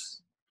freezers.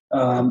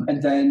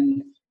 And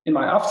then in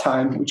my off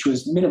time, which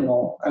was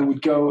minimal, I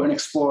would go and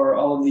explore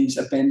all of these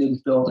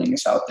abandoned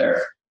buildings out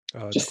there. Oh,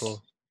 that's just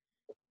cool.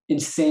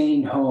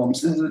 Insane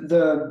homes.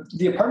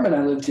 The apartment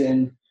I lived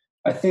in,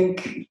 I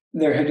think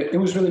it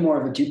was really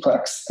more of a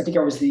duplex. I think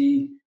I was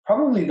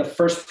probably the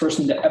first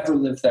person to ever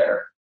live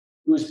there.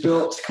 It was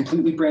built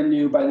completely brand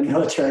new by the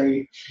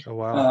military. Oh,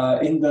 wow.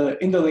 In the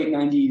late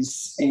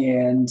 90s,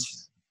 and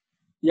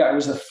I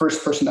was the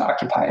first person to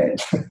occupy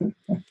it.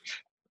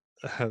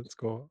 That's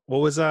cool. What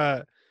was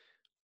I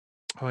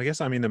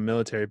guess I mean the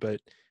military, but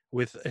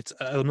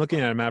I'm looking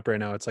at a map right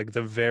now. It's like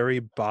the very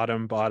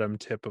bottom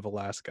tip of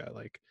Alaska,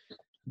 like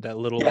that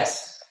little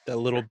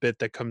bit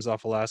that comes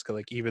off Alaska,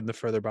 like even the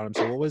further bottom.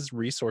 So what was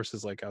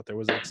resources like out there?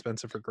 Was it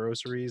expensive for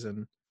groceries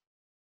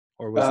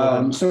or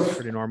was it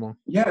pretty normal?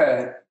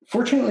 Yeah,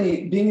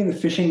 fortunately, being in the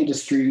fishing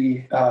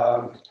industry,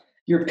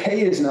 your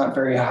pay is not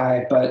very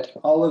high, but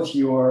all of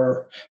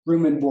your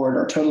room and board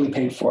are totally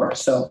paid for.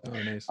 So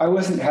nice. I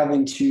wasn't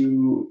having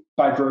to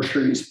buy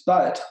groceries,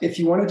 but if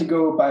you wanted to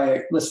go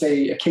buy, let's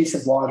say, a case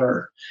of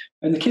water,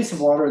 and the case of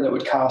water that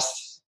would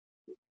cost,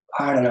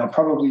 I don't know,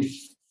 probably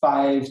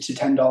 $5 to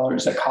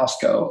 $10 at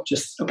Costco,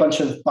 just a bunch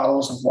of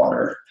bottles of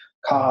water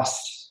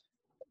cost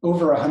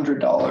over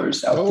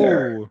 $100 out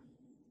there.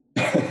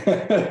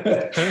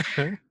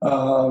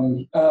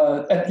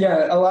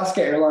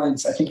 Alaska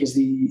Airlines, I think, is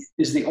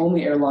the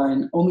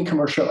only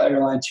commercial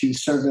airline to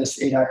service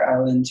Adak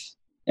Island.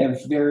 They have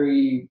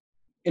very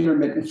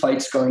intermittent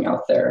flights going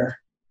out there.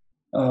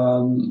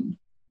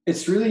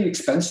 It's really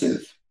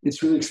expensive.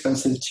 It's really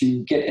expensive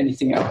to get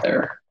anything out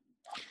there.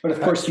 But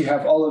of course, you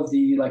have all of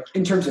the, like,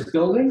 in terms of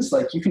buildings,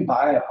 like you can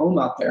buy a home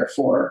out there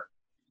for,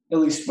 at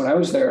least when I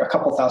was there, a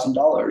couple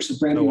 $1,000s, a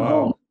brand new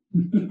home.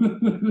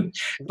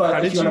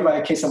 But if you want to buy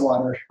a case of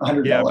water,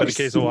 $100. Yeah, but a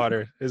case of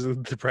water is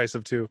the price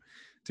of two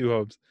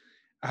homes.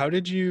 How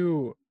did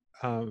you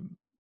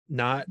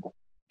not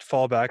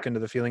fall back into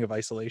the feeling of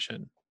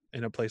isolation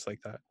in a place like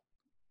that?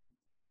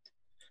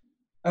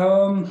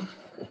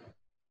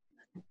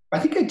 I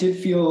think I did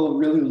feel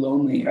really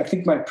lonely. I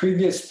think my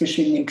previous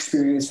fishing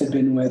experience had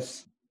been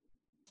with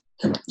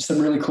some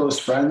really close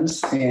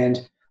friends,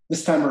 and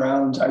this time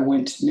around I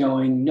went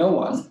knowing no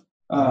one.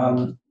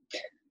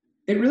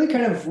 It really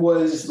kind of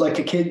was like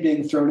a kid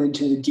being thrown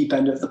into the deep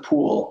end of the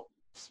pool,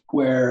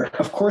 where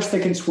of course they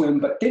can swim,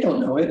 but they don't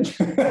know it.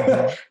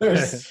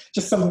 There's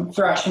just some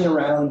thrashing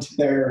around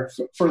there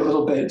for a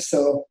little bit.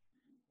 So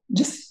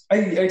I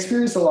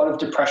experienced a lot of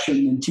depression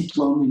and deep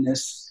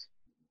loneliness,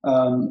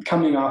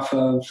 coming off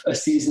of a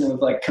season of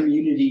like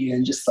community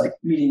and just like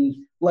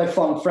meeting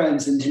lifelong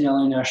friends in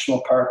Denali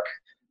National Park.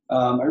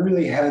 I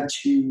really had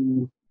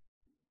to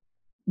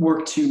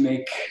work to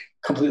make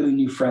completely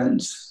new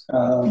friends.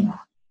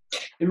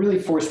 It really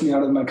forced me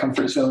out of my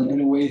comfort zone in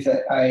a way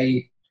that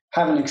I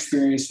haven't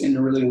experienced in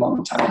a really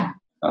long time.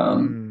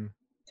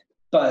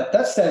 But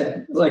that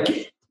said,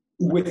 like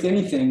with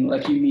anything,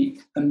 like you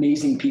meet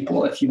amazing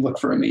people if you look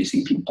for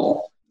amazing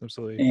people.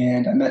 Absolutely.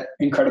 And I met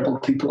incredible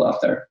people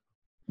out there.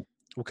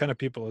 What kind of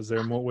people?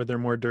 Were there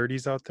more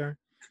dirties out there?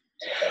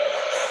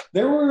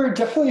 There were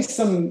definitely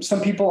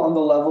some people on the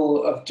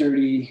level of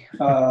dirty.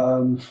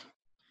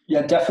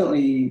 Yeah,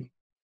 definitely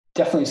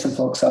some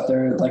folks out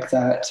there like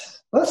that.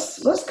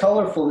 Less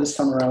colorful this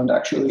time around,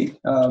 actually.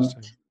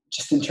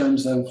 Just in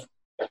terms of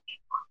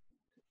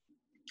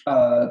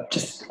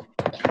just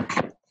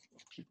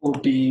people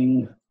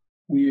being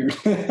weird.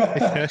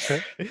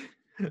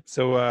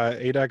 So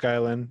Adak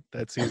Island,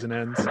 that season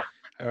ends.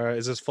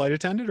 Is this flight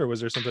attendant, or was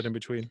there something in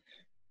between?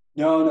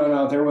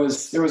 No. There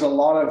was a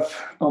lot of,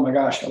 oh my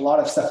gosh, a lot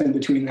of stuff in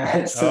between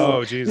that.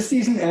 So the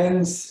season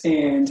ends,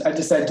 and I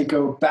decided to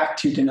go back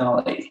to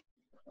Denali.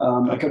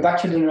 I go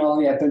back to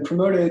Denali. I've been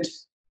promoted.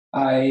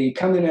 I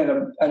come in at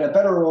a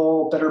better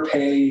role, better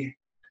pay,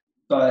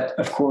 but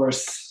of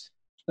course,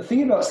 the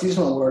thing about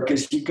seasonal work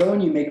is you go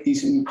and you make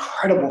these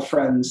incredible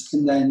friends,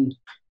 and then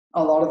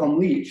a lot of them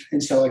leave.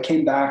 And so I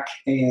came back,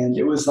 and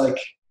it was like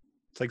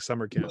it's like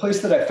summer camp, the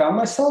place that I found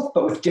myself,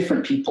 but with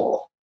different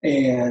people.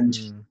 And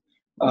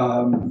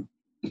I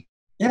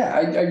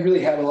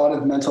really had a lot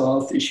of mental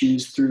health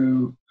issues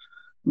through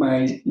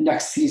my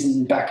next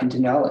season back in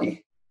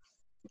Denali.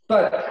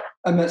 But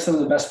I met some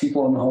of the best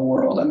people in the whole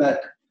world. I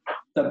met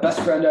the best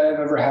friend I've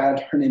ever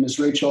had. Her name is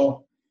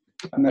Rachel.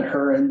 I met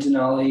her in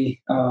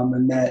Denali. I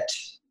met,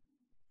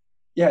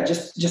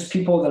 just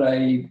people that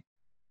I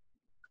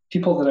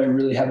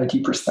really have a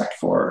deep respect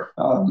for.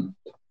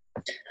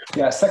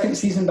 Second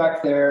season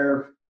back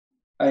there,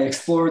 I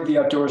explored the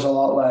outdoors a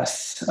lot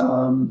less.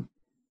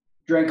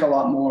 Drank a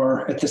lot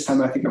more. At this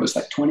time, I think it was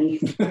like 20.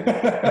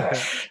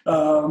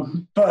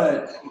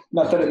 But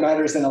not that it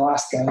matters in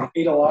Alaska. I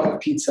ate a lot of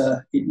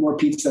pizza, ate more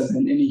pizza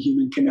than any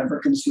human can ever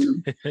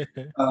consume.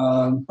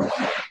 And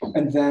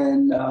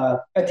then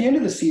at the end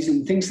of the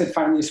season, things had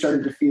finally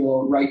started to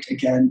feel right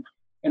again.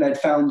 And I'd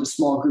found a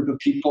small group of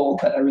people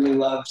that I really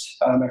loved.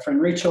 My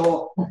friend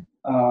Rachel,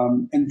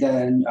 and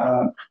then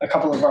a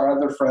couple of our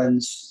other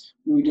friends.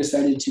 We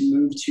decided to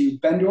move to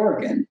Bend,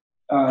 Oregon.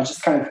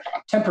 Just kind of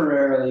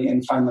temporarily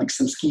and find like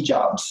some ski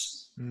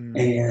jobs.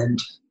 And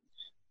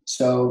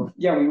so,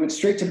 we went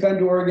straight to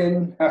Bend,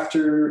 Oregon.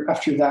 After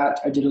that,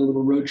 I did a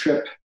little road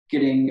trip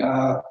getting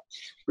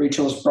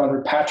Rachel's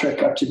brother,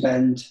 Patrick, up to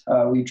Bend.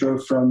 I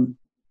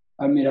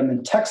met him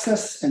in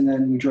Texas, and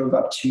then we drove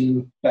up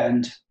to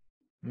Bend.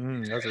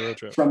 That's a road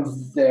trip.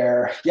 From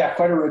there,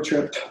 quite a road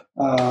trip.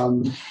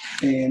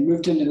 And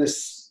moved into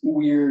this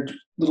weird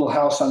little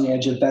house on the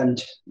edge of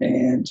Bend.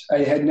 And I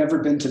had never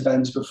been to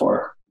Bend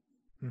before.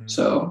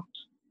 So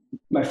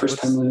my first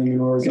time living in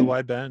Oregon. So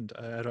why Bend?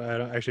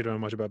 I actually don't know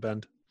much about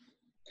Bend.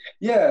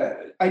 Yeah,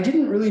 I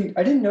didn't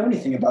know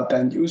anything about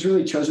Bend. It was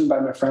really chosen by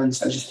my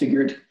friends. I just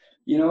figured,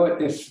 you know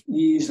what, if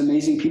these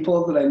amazing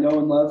people that I know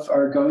and love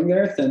are going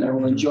there, then I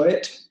will enjoy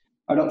it.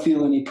 I don't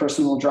feel any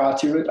personal draw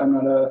to it. I'm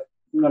not a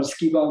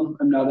ski bum.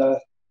 I'm not a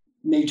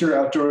major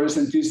outdoors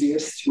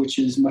enthusiast, which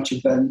is much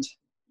of Bend.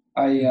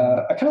 I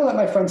kind of let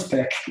my friends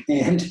pick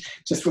and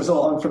just was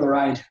along for the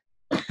ride.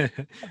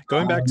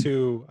 Going back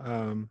to,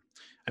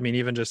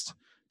 even just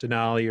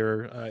Denali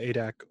or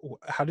Adak,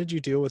 how did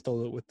you deal with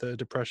the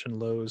depression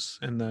lows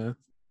and the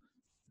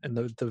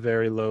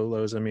very low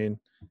lows? I mean,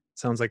 it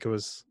sounds like it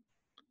was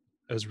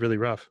really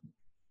rough.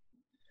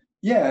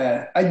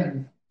 Yeah,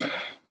 I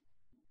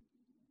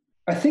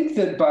think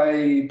that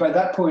by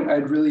that point,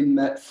 I'd really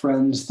met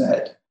friends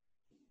that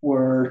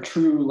were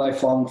true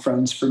lifelong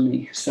friends for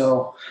me.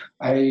 So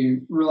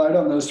I relied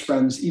on those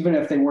friends, even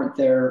if they weren't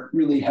there,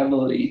 really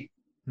heavily.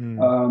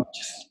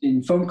 Just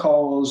in phone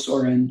calls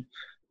or in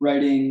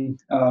writing.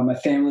 My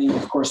family,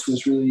 of course,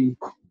 was really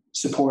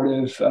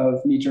supportive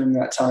of me during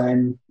that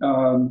time.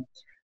 Been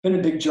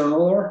a big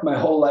journaler my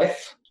whole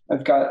life.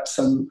 I've got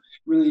some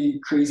really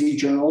crazy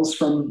journals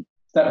from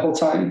that whole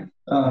time.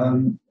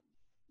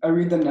 I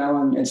read them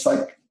now and it's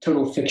like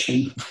total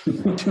fiction.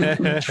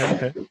 That's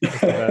the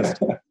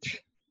best.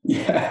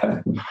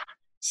 Yeah.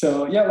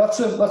 So lots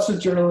of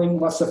journaling,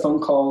 lots of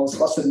phone calls,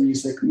 lots of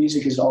music.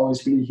 Music has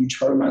always been a huge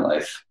part of my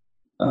life.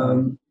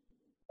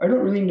 I don't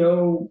really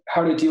know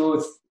how to deal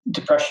with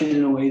depression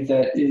in a way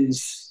that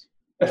is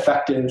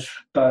effective,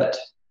 but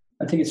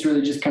I think it's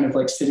really just kind of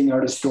like sitting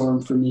out a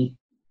storm for me.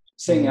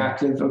 Staying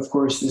active, of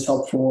course, is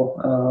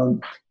helpful.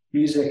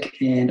 Music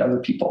and other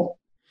people.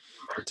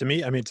 To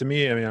me, I'm not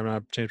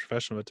a change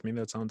professional, but to me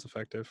that sounds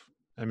effective.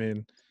 I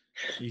mean,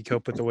 you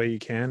cope with the way you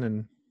can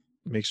and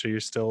make sure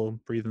you're still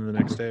breathing the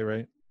next day,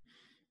 right?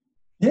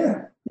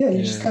 Yeah.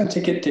 You just kind of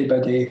take it day by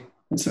day.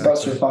 It's about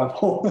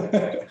survival.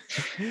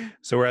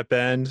 So we're at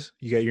Bend.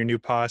 You got your new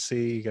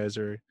posse. You guys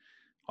are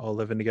all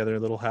living together in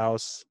a little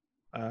house.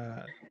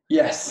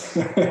 Yes.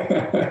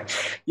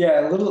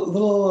 Yeah, a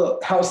little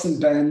house in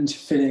Bend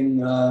fitting,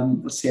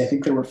 let's see, I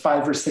think there were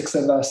 5 or 6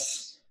 of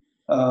us.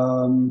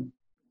 I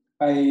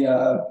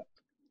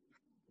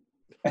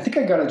think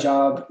I got a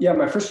job. Yeah,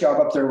 my first job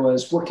up there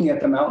was working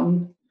at the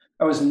mountain.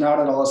 I was not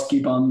at all a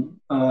ski bum.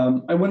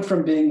 I went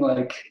from being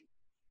like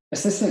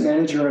assistant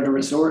manager at a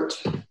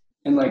resort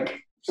and like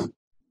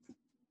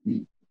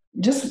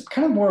just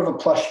kind of more of a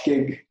plush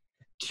gig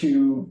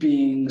to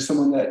being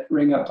someone that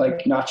rang up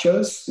like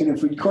nachos in a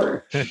food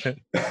court,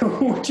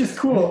 which is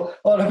cool.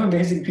 A lot of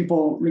amazing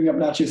people ring up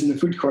nachos in the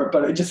food court,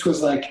 but it just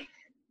was like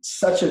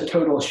such a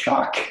total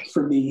shock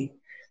for me.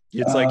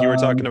 It's like you were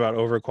talking about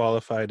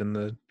overqualified in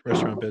the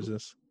restaurant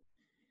business.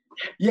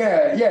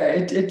 Yeah,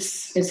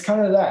 it's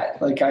kind of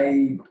that. Like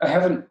I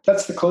haven't.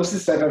 That's the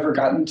closest I've ever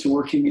gotten to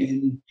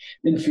working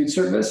in food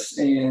service,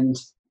 and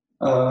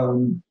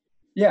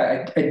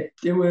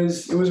it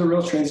was a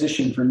real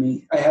transition for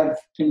me. I have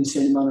an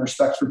insane amount of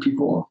respect for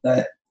people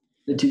that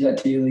do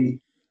that daily.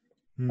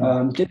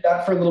 Did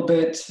that for a little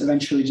bit,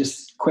 eventually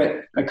just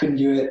quit. I couldn't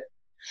do it.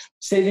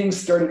 Savings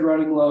started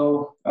running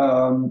low,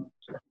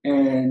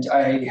 and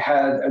I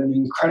had an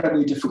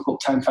incredibly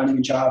difficult time finding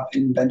a job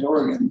in Bend,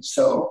 Oregon.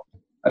 So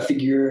I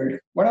figured,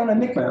 why don't I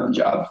make my own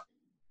job?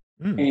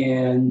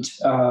 And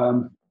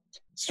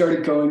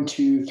started going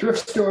to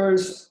thrift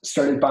stores,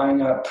 started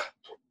buying up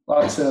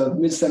lots of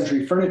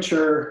mid-century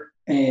furniture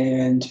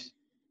and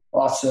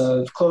lots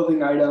of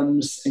clothing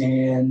items.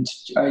 And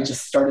I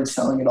just started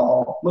selling it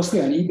all, mostly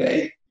on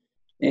eBay,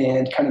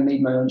 and kind of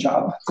made my own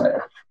job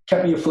that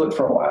kept me afloat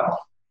for a while.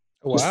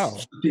 Wow.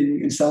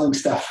 And selling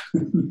stuff.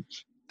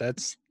 That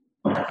is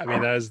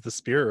the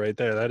spirit right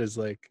there. That's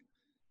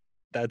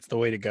the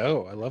way to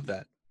go. I love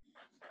that.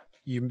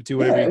 You do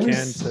whatever you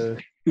can to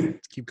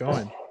keep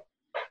going.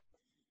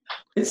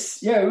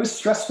 It was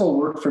stressful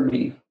work for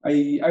me.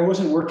 I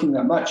wasn't working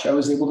that much. I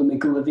was able to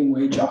make a living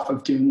wage off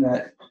of doing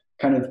that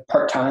kind of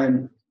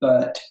part-time,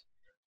 but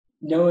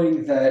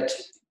knowing that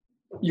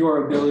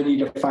your ability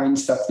to find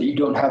stuff that you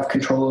don't have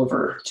control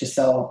over to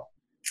sell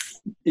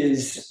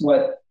is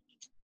what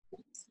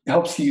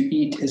helps you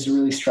eat is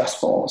really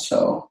stressful.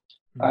 So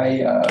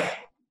I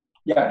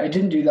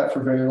didn't do that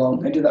for very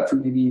long. I did that for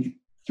maybe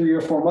 3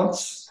 or 4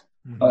 months,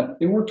 but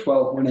it worked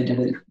well when I did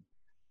it.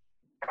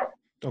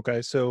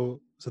 Okay. So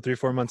 3 or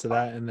 4 months of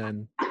that, and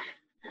then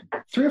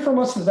 3 or 4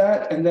 months of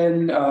that. And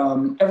then,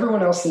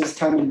 everyone else's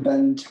time in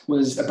Bend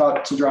was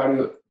about to draw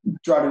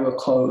to a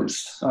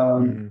close.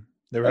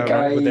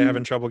 were they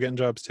having trouble getting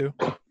jobs too?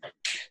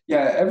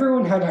 Yeah.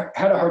 Everyone had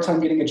a hard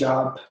time getting a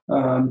job.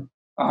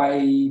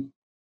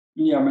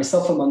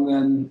 Myself among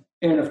them.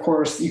 And of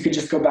course, you could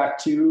just go back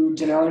to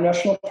Denali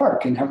National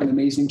Park and have an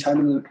amazing time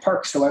in the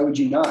park. So why would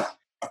you not?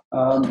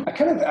 I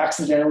kind of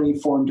accidentally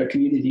formed a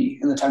community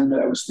in the time that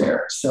I was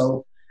there.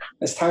 So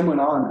as time went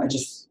on, I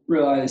just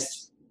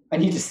realized I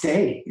need to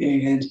stay.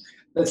 And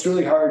that's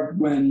really hard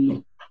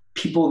when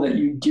people that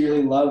you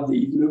dearly love, that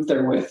you've moved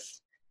there with,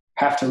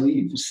 have to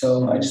leave.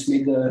 So I just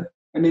made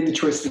the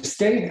choice to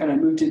stay, and I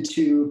moved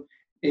into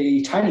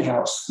a tiny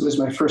house. It was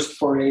my first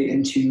foray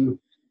into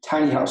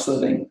tiny house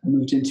living. I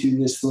moved into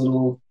this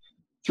little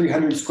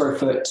 300 square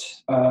foot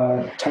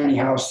tiny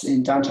house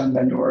in downtown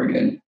Bend,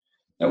 Oregon.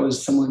 That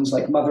was someone's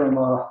like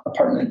mother-in-law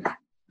apartment.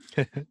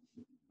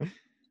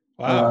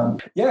 Wow.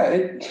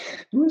 It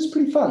was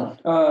pretty fun.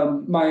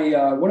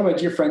 One of my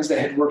dear friends that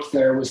had worked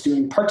there was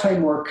doing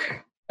part-time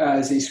work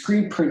as a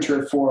screen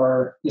printer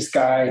for this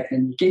guy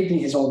and gave me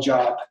his old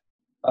job.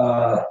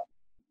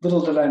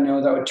 Little did I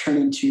know that would turn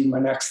into my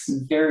next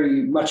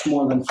very much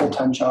more than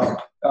full-time job.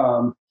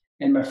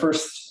 In my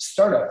first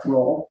startup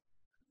role.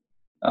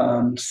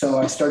 So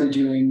I started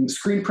doing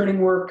screen printing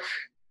work,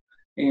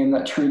 and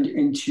that turned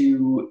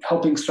into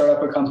helping start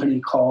up a company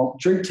called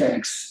Drink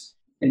Tanks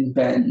in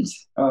Bend.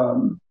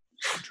 Drink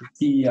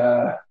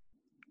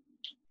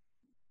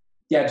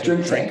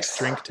Tanks.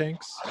 Drink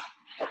Tanks?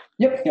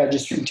 Yep, yeah,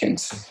 just Drink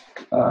Tanks.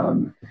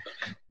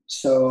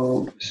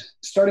 So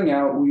starting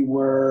out, it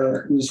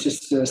was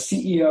just the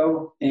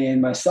CEO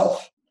and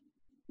myself,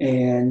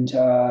 and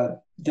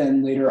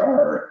then later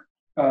our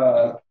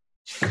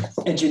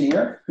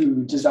engineer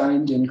who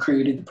designed and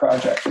created the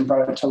project and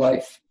brought it to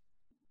life.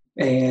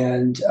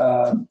 And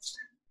the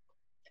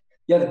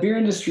beer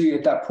industry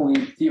at that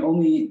point, the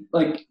only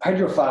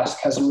Hydro Flask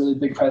has a really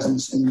big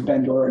presence in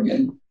Bend,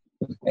 Oregon.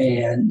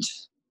 And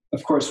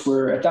of course,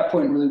 we're at that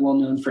point really well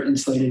known for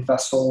insulated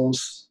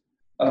vessels.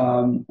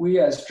 We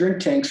as Drink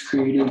Tanks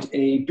created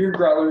a beer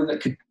growler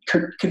that could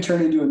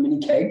turn into a mini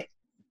keg.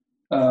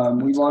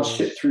 We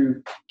launched it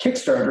through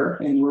Kickstarter,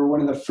 and we're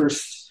one of the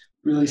first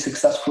really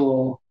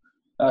successful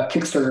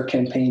Kickstarter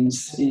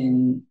campaigns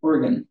in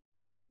Oregon.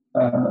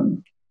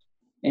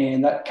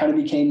 And that kind of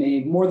became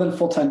a more than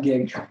full-time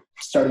gig,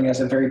 starting as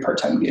a very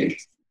part-time gig.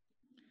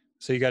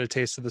 So you got a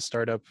taste of the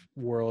startup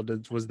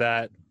world. Was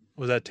that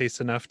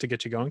taste enough to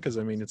get you going? Because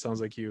it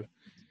sounds like you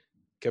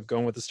kept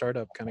going with the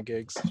startup kind of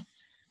gigs.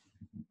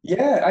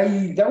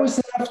 Yeah, that was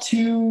enough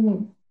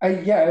to.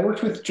 I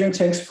worked with Drink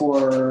Tanks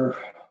for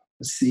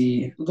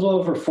a little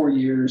over 4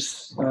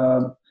 years.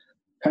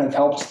 Kind of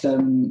helped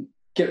them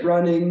get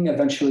running,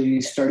 eventually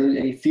started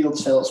a field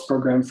sales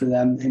program for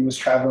them, and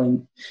was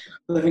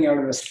living out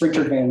of a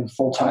Sprinter van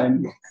full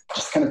time,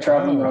 just kind of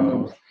traveling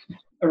around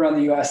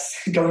the US,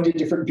 going to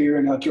different beer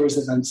and outdoors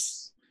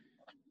events.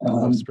 I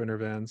love Sprinter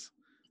vans.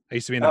 I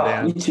used to be in a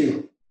band. Me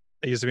too.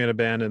 I used to be in a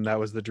band, and that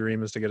was the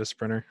dream, is to get a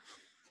Sprinter.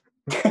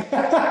 Things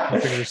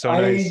are so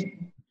nice.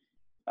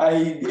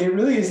 It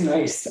really is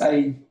nice.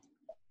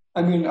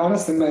 I mean,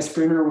 honestly, my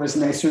Sprinter was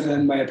nicer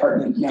than my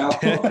apartment now.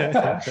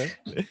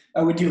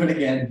 I would do it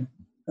again.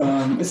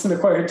 It's an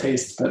acquired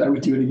taste, but I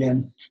would do it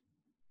again.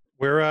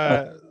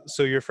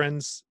 So your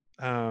friends,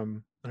 I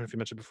don't know if you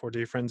mentioned before, do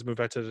your friends move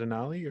back to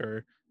Denali,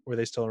 or were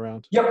they still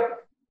around?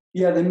 Yep.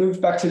 Yeah, they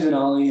moved back to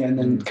Denali and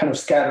then kind of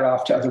scattered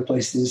off to other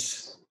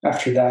places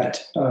after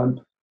that.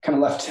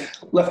 Kind of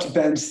left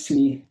Bend to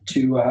me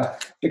to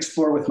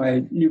explore with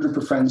my new group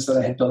of friends that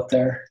I had built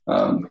there.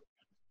 So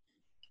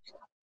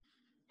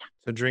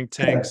drink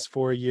tanks,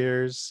 4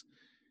 years.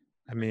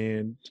 I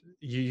mean,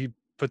 you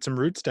put some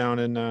roots down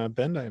in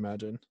Bend, I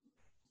imagine.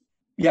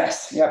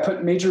 Yes. Yeah.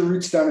 Put major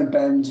roots down in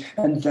Bend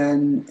and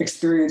then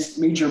experienced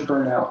major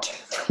burnout.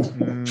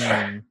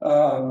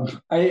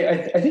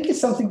 I think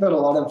it's something that a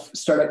lot of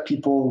startup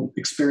people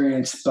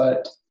experience,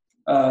 but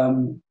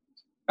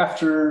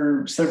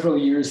after several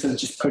years of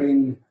just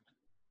putting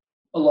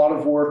a lot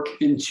of work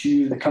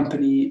into the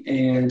company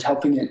and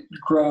helping it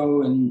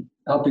grow and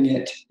helping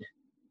it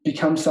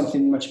become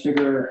something much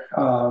bigger,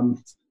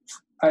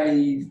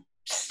 I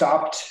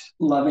stopped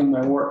loving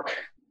my work.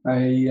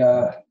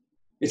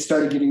 It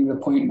started getting to the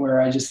point where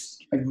I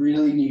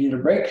really needed a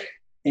break,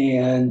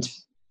 and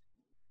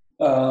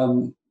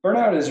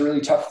burnout is a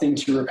really tough thing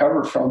to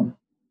recover from.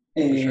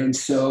 And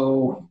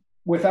so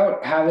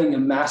without having a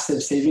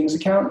massive savings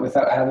account,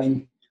 without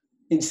having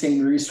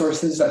insane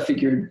resources, I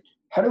figured,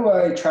 how do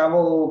I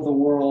travel the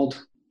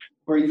world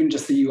or even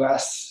just the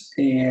US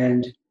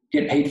and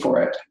get paid for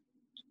it?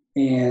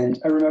 And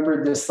I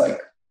remembered this,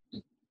 like,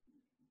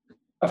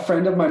 a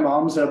friend of my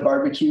mom's at a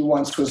barbecue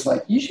once was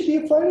like, you should be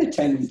a flight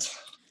attendant.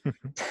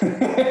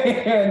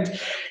 And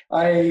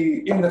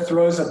I, in the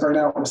throes of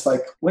burnout, was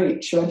like,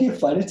 wait, should I be a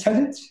flight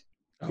attendant?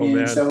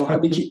 Man. So I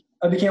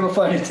became a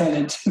flight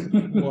attendant.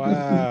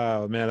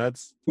 Wow, man, I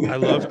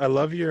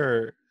love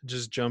your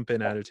just jump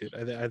in attitude.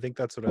 I think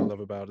that's what I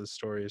love about his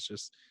story. Is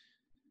just,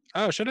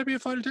 oh, should I be a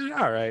flight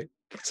attendant? All right.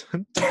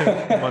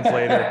 A month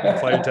later,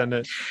 flight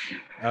attendant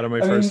out of my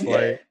first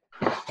flight.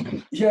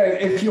 Yeah,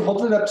 if you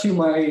hold it up to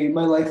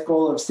my life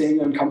goal of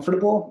staying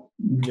uncomfortable,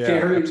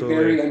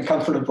 very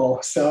uncomfortable.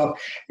 So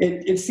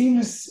it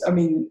seems, I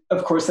mean,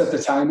 of course, at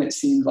the time it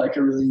seemed like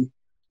a really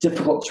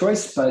difficult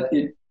choice, but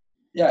it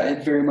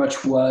very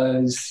much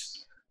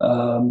was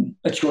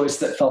a choice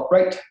that felt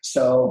right.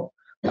 So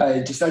I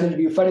decided to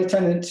be a flight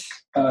attendant.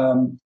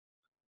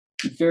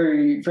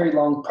 Very, very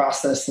long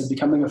process of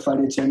becoming a flight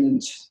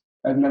attendant.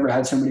 I've never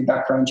had so many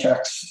background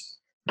checks.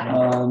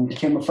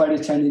 Became a flight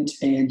attendant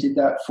and did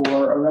that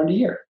for around a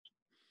year.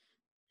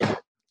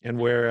 And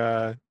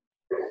what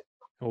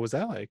was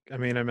that like? I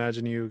mean, I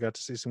imagine you got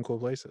to see some cool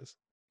places.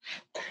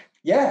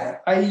 Yeah,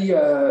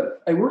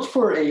 I worked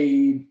for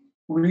a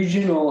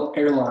regional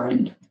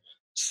airline,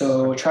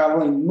 so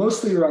traveling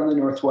mostly around the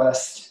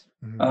Northwest,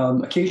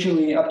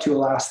 occasionally up to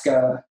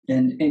Alaska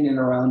and in and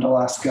around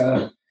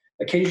Alaska.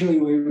 Occasionally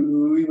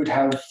we would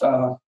have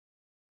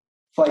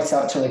flights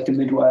out to like the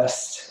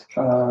Midwest.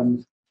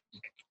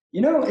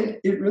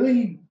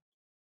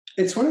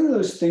 It's one of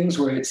those things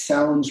where it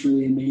sounds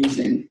really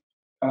amazing.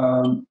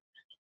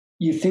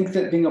 You think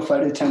that being a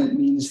flight attendant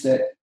means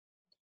that,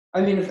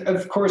 I mean,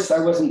 of course, I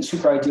wasn't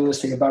super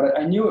idealistic about it.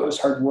 I knew it was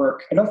hard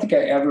work. I don't think I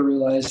ever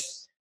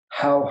realized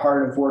how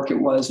hard of work it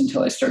was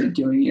until I started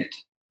doing it,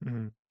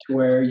 to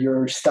where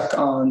you're stuck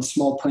on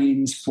small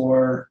planes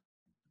for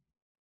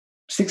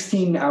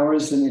 16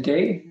 hours in a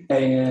day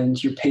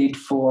and you're paid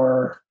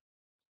for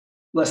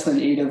less than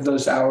 8 of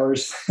those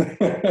hours.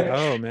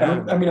 Oh,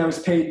 man. I mean, I was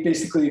paid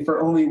basically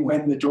for only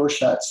when the door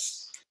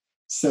shuts.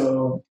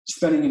 So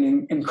spending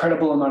an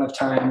incredible amount of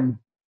time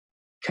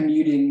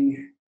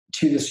commuting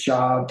to this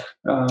job,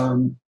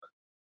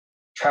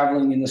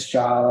 traveling in this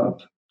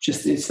job,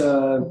 just I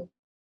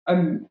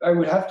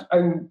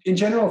in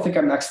general think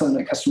I'm excellent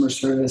at customer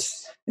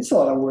service. It's a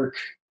lot of work.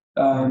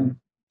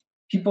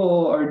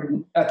 People are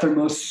at their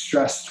most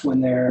stressed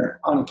when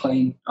they're on a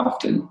plane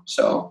often.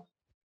 So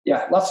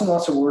yeah, lots and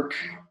lots of work.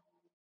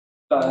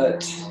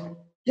 But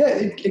yeah,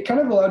 it kind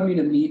of allowed me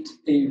to meet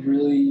a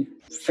really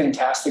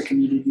fantastic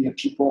community of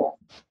people.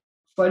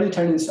 Flight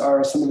attendants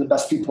are some of the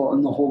best people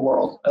in the whole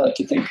world. I like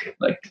to think,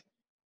 like,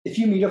 if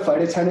you meet a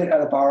flight attendant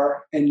at a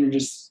bar and you're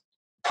just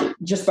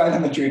buy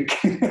them a drink.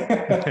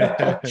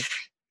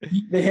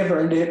 They have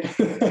earned it.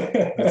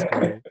 That's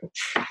great.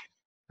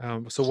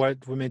 So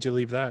what made you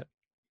leave that?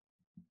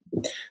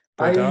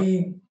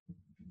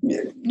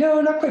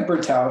 No, not quite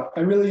burnt out.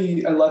 I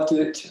loved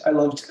it. I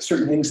loved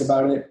certain things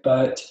about it,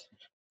 but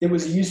it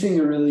was using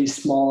a really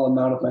small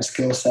amount of my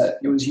skill set.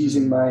 It was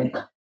using my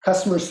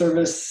customer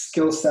service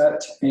skill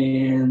set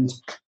and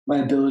my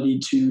ability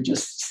to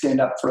just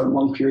stand up for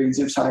long periods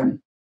of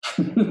time.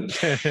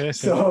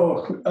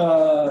 So,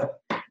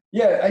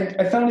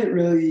 I found it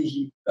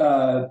really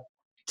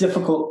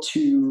difficult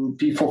to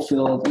be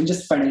fulfilled, and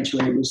just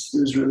financially, it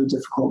was really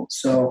difficult.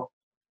 So,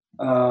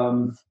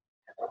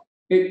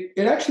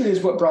 it actually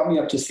is what brought me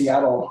up to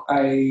Seattle.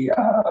 I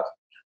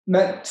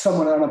met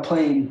someone on a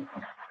plane,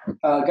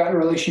 got in a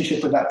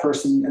relationship with that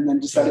person, and then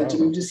decided to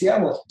move to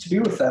Seattle to be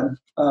with them.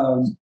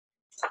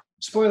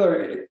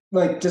 spoiler,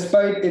 like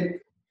despite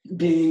it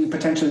being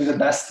potentially the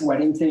best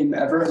wedding theme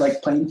ever,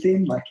 like plane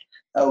theme, like,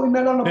 oh, we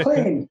met on a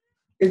plane.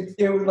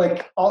 It was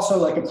like also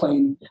like a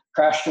plane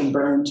crashed and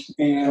burned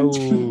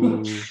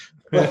and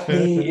left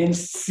me in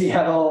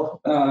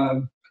Seattle,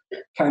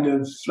 kind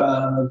of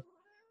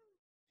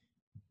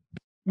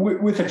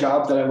with a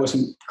job that I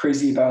wasn't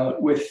crazy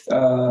about.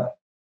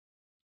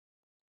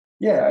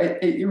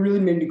 It really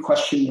made me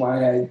question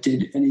why I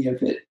did any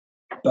of it.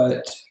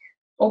 But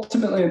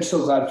ultimately, I'm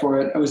so glad for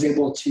it. I was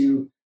able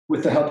to,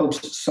 with the help of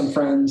some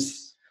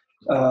friends,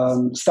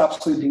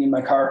 stop sleeping in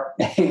my car.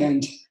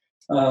 And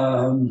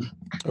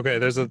okay,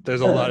 there's a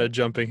lot of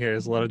jumping here.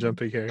 You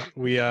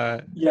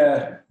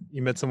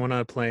met someone on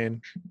a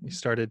plane. You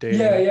started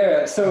dating.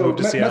 Yeah. So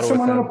met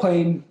someone on a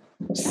plane.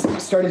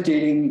 Started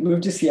dating.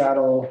 Moved to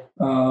Seattle.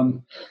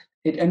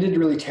 It ended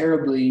really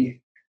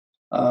terribly.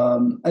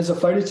 As a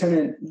flight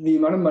attendant, the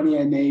amount of money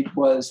I made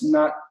was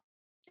not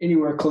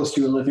anywhere close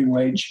to a living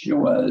wage. It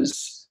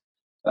was,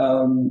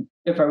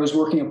 if I was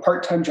working a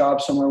part-time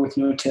job somewhere with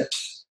no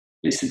tips,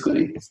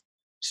 basically.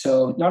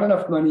 So not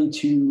enough money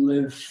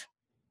to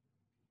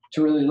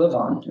really live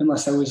on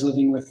unless I was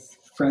living with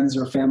friends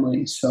or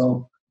family.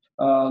 So,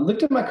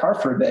 lived in my car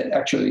for a bit,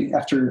 actually,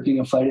 after being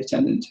a flight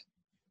attendant.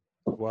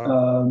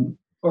 Wow.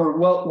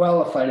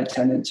 Well, a flight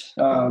attendant.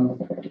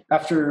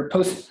 After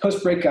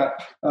post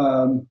breakup,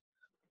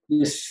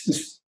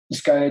 this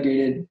guy I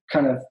dated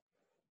kind of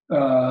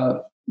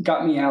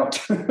got me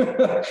out.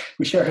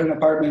 We shared an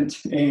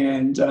apartment,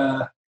 and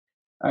I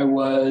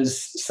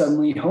was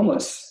suddenly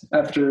homeless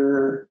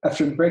after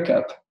the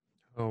breakup.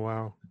 Oh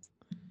wow!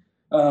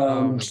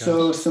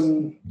 So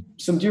some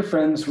dear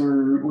friends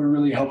were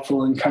really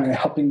helpful in kind of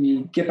helping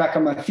me get back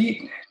on my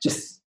feet,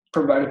 just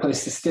provide a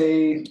place to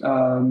stay,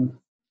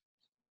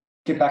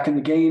 get back in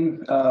the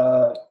game.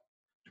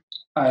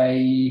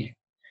 I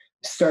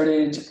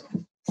started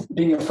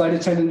being a flight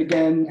attendant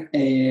again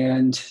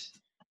and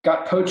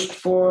got poached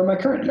for my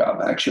current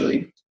job,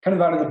 actually, kind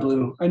of out of the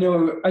blue. I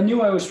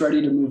knew I was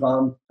ready to move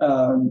on,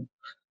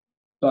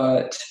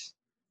 but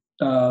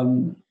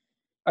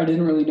I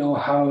didn't really know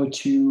how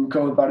to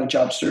go about a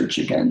job search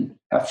again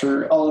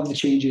after all of the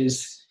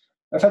changes.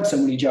 I've had so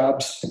many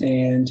jobs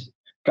and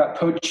got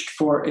poached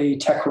for a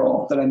tech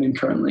role that I'm in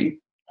currently.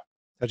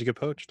 How'd you get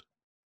poached?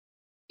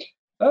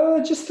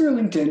 Just through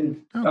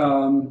LinkedIn.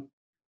 Okay.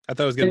 I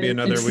thought it was going to be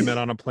another we met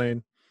on a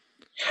plane.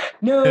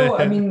 No,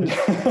 I mean,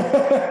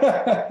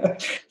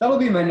 that'll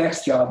be my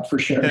next job for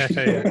sure.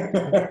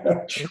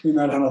 We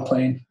met on a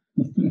plane.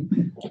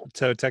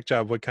 So tech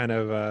job, what kind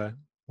of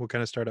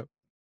startup?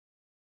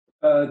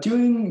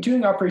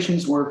 Doing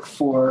operations work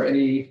for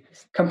a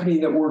company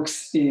that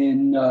works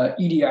in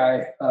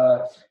EDI,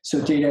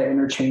 so data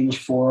interchange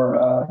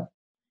for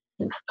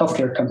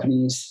healthcare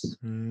companies.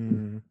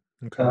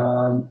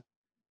 Okay.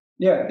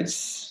 Yeah,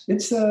 it's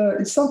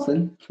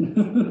something.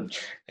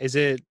 Is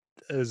it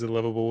a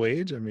livable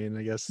wage? I mean,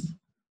 I guess.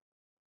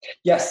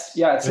 Yes,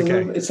 yeah, it's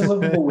a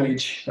livable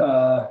wage.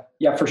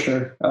 Yeah, for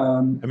sure.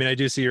 I mean, I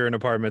do see you're in an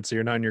apartment, so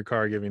you're not in your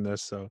car giving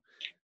this. So.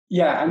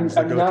 Yeah, I'm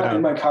not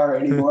in my car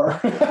anymore.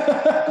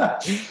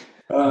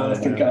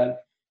 Thank God.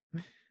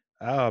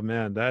 Oh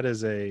man, that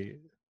is a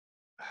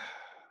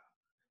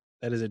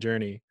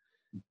journey.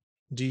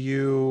 Do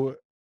you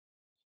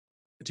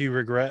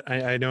regret?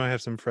 I know I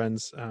have some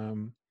friends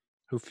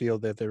who feel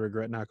that they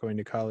regret not going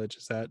to college.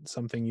 Is that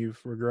something you've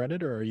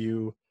regretted, or are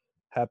you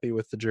happy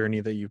with the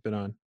journey that you've been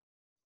on?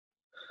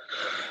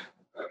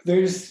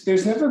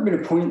 There's never been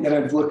a point that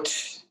I've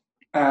looked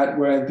at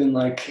where I've been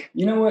like,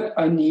 you know what,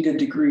 I need a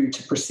degree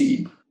to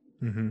proceed.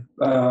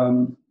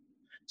 Mm-hmm.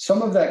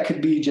 Some of that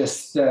could be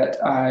just that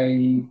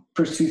I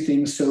pursue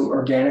things so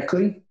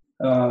organically.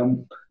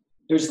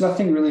 There's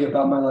nothing really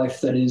about my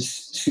life that is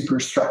super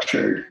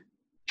structured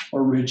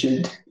or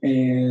rigid.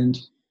 And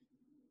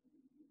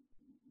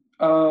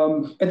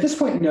at this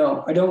point,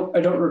 no, I don't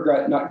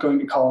regret not going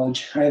to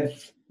college. I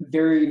have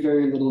very,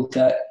 very little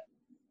debt.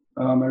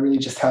 I really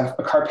just have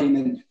a car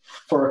payment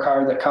for a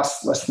car that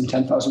costs less than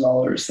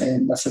 $10,000,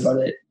 and that's about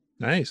it.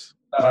 Nice.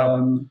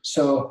 Wow.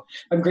 So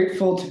I'm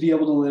grateful to be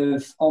able to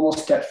live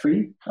almost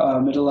debt-free.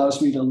 It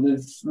allows me to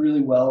live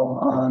really well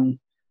on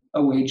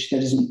a wage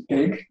that isn't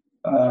big.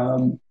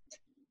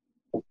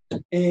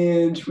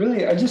 And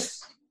really,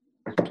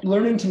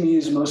 learning to me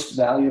is most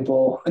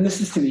valuable. And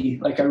this is to me,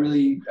 like I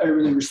really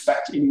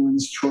respect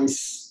anyone's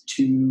choice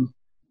to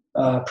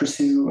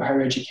pursue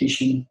higher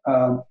education.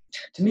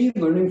 To me,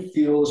 learning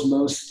feels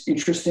most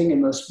interesting and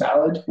most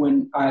valid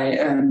when I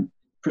am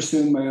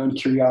pursuing my own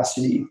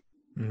curiosity.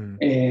 Mm-hmm.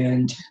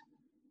 And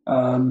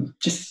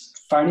just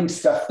finding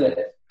stuff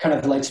that kind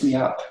of lights me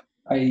up.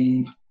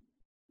 I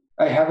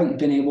haven't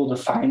been able to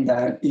find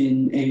that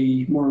in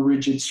a more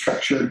rigid,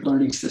 structured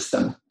learning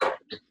system.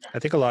 I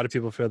think a lot of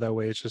people feel that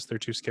way. It's just they're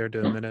too scared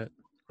to admit it,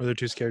 or they're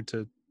too scared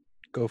to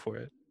go for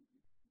it.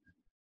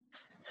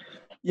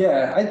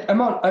 Yeah,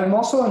 I'm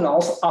also an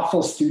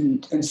awful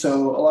student, and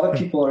so a lot of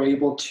people are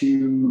able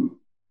to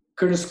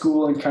go to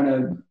school and kind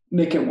of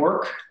make it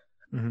work.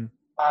 Mm-hmm.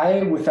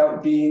 I,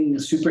 without being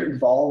super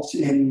involved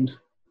in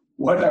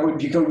what I would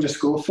be going to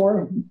school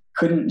for,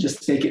 couldn't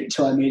just fake it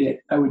until I made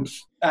it. I would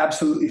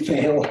absolutely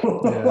fail.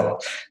 Yeah.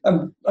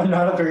 I'm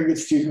not a very good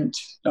student.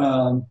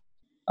 I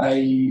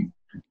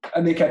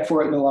make up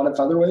for it in a lot of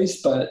other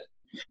ways, but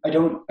I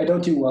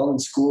don't do well in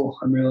school,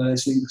 I'm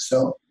realizing.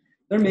 So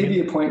there may be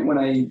a point when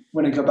I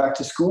go back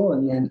to school,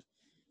 and then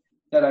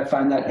that I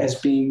find that as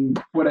being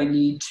what I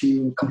need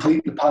to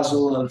complete the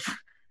puzzle of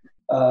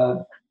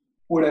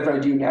whatever I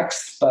do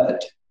next.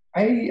 But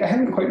I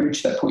haven't quite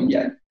reached that point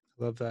yet.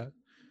 Love that.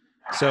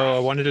 So I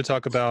wanted to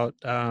talk about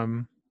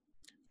one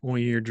of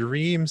your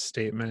dream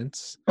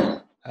statements.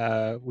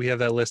 We have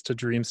that list of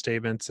dream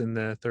statements in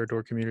the Third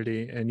Door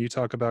community, and you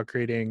talk about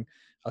creating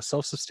a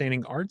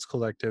self-sustaining arts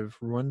collective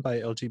run by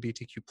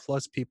LGBTQ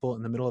plus people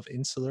in the middle of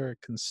insular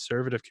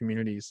conservative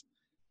communities.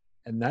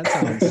 And that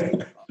sounds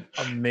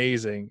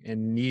amazing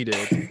and needed,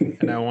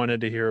 and I wanted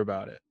to hear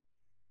about it.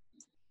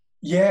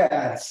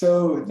 Yeah,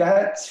 so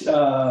that's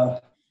been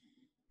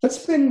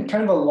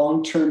kind of a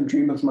long-term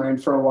dream of mine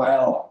for a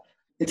while.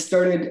 It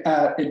started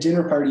at a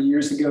dinner party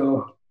years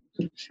ago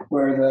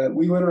where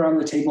we went around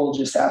the table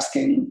just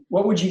asking,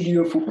 what would you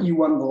do if you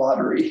won the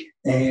lottery?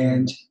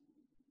 And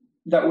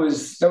that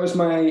was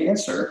my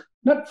answer.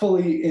 Not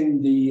fully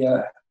in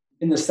the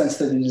sense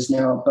that it is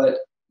now, but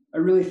I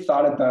really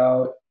thought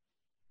about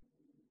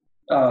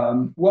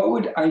what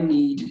would I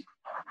need,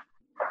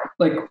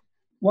 like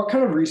what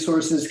kind of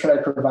resources could I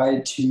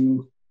provide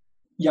to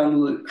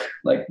young Luke?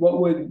 Like what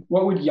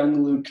would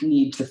young Luke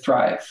need to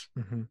thrive?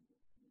 Mm-hmm.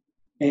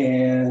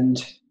 And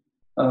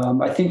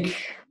I think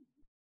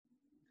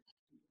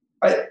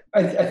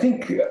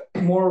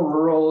more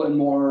rural and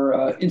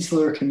more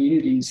insular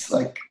communities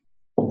like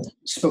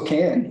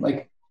Spokane,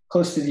 like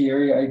close to the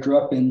area I grew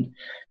up in,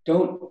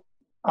 don't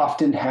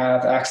often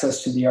have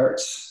access to the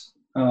arts.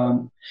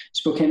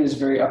 Spokane is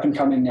very up and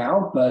coming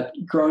now, but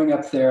growing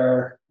up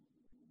there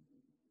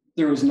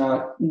was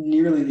not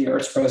nearly the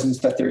arts presence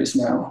that there is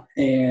now.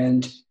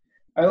 And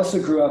I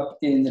also grew up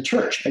in the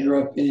church. I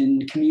grew up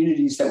in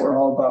communities that were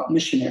all about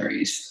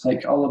missionaries,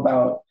 like all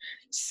about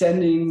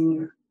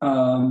sending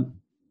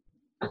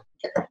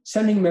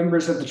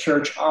members of the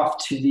church off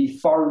to the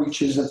far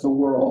reaches of the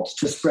world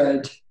to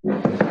spread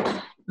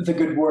the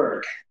good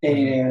word.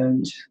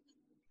 And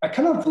I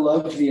kind of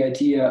loved the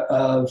idea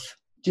of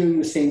doing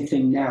the same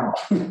thing now.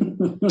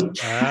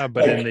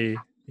 But like,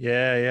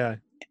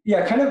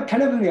 yeah, kind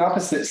of in the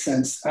opposite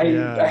sense.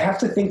 I have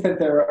to think that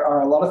there are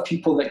a lot of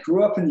people that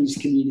grew up in these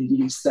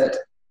communities that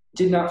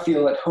did not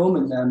feel at home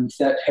in them,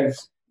 that have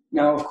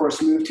now, of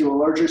course, moved to a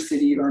larger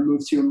city or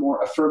moved to a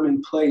more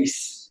affirming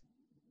place,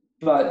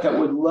 but that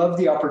would love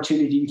the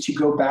opportunity to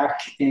go back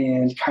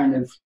and kind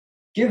of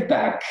give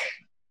back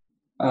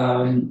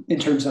in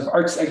terms of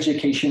arts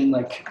education,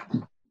 like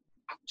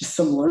just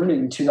some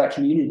learning to that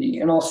community,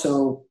 and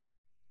also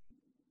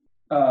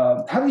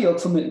have the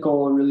ultimate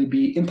goal really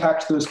be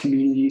impact those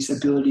communities'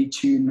 ability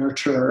to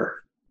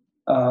nurture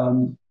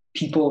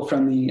people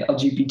from the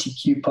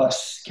LGBTQ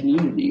plus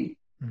community,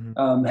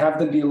 have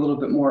them be a little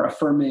bit more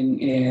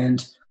affirming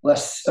and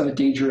less of a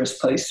dangerous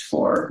place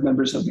for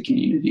members of the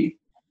community.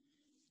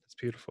 That's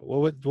beautiful.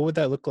 What would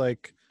that look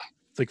like?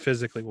 Like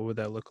physically, what would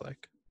that look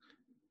like?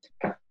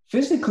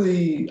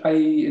 Physically, I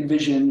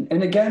envision,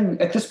 and again,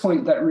 at this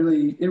point, it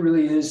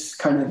really is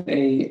kind of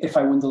a if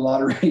I win the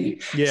lottery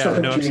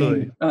sort of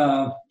dream.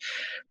 Absolutely.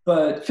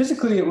 But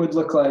physically, it would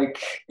look like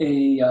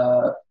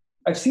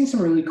I've seen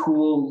some really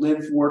cool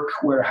live-work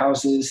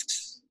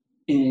warehouses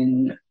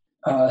in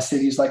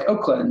cities like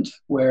Oakland,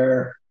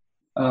 where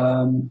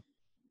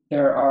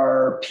there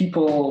are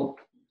people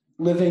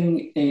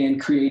living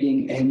and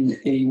creating in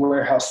a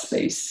warehouse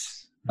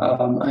space.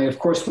 I, of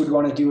course, would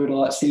want to do it a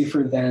lot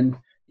safer than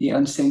the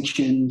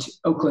unsanctioned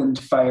Oakland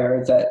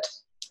fire that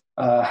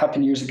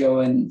happened years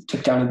ago and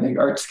took down a big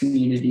arts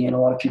community, and a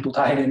lot of people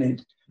died in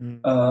it.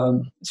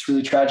 It's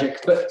really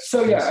tragic. But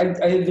so, yeah,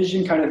 I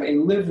envision kind of a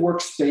live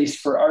workspace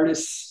for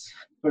artists,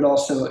 but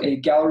also a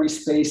gallery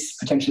space,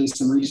 potentially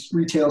some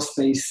retail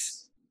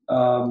space.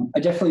 I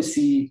definitely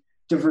see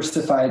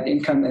diversified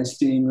income as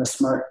being a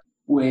smart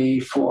way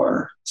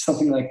for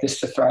something like this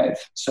to thrive.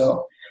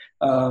 So,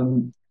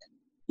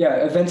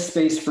 event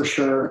space for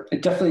sure.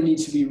 It definitely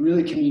needs to be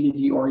really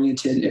community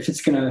oriented. If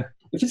it's gonna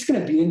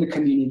be in the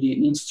community, it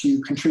needs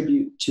to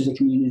contribute to the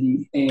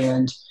community,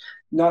 and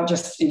not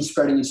just in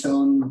spreading its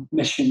own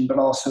mission, but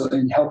also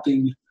in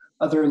helping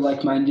other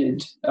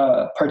like-minded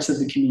parts of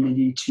the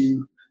community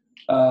to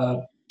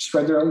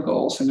spread their own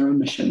goals and their own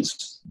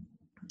missions.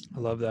 I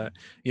love that.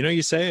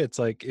 You say it's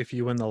like if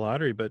you win the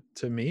lottery, but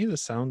to me,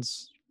 this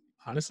sounds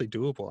honestly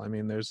doable. I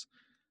mean, there's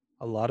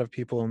a lot of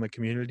people in the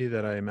community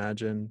that I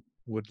imagine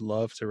would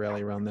love to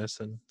rally around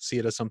this and see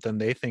it as something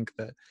they think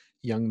that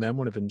young them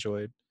would have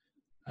enjoyed.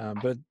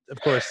 But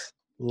of course,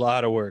 a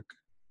lot of work.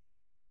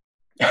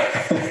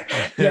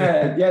 It's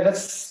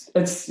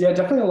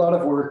definitely a lot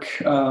of work.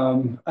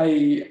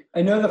 I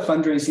know the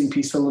fundraising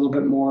piece a little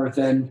bit more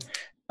than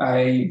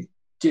I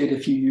did a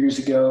few years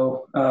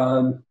ago.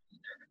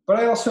 But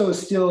I also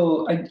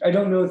still, I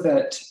don't know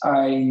that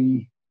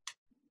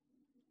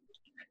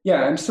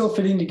yeah, I'm still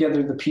fitting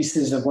together the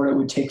pieces of what it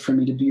would take for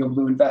me to be able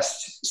to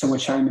invest so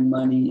much time and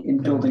money in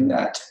building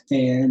that.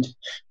 And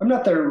I'm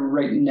not there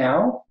right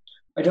now.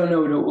 I don't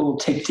know what it will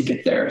take to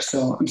get there.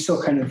 So I'm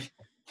still kind of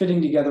fitting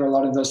together a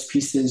lot of those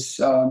pieces.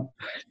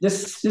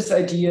 This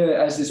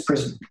idea, as is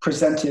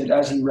presented,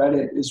 as you read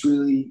it, is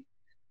really,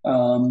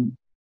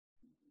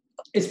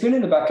 it's been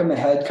in the back of my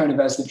head kind of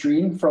as a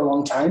dream for a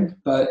long time,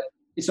 but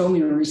it's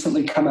only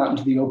recently come out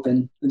into the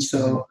open. And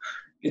so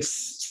it's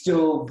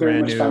still very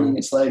Brand much new, finding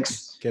its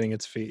legs. Getting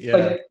its feet.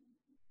 Yeah.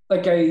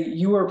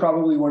 You were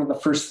probably one of the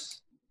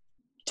first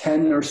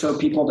 10 or so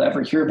people to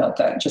ever hear about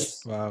that,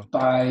 just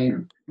by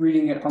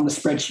reading it on the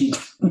spreadsheet.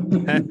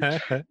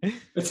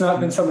 It's not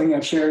been something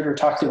I've shared or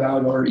talked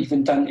about or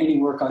even done any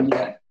work on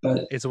yet,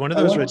 but it's one of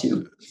those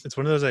it's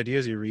one of those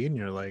ideas you read and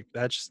you're like,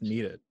 that's just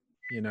needed,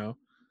 you know?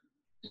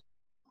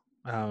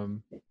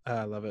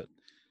 I love it.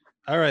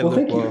 All right, well,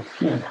 Luke.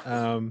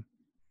 Well,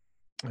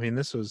 I mean,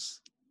 this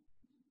was,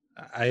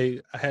 I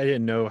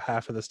didn't know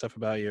half of the stuff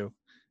about you.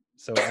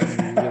 So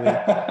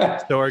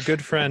so our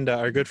good friend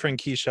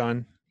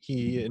Keyshawn,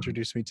 he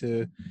introduced me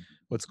to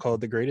what's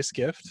called The Greatest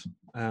Gift.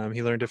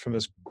 He learned it from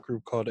this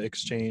group called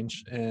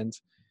Exchange. And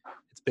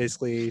it's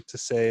basically to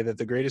say that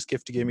the greatest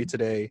gift he gave me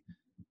today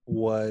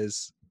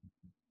was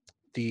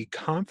the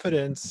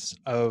confidence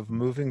of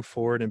moving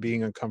forward and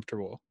being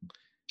uncomfortable,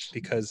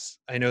 because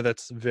I know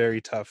that's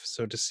very tough.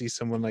 So to see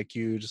someone like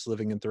you just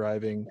living and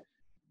thriving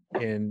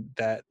in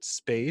that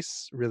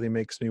space really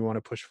makes me want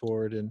to push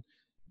forward and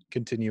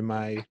continue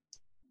my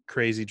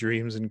crazy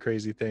dreams and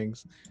crazy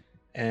things.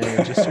 And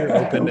just your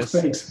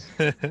openness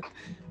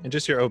and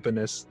just your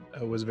openness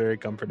was very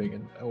comforting,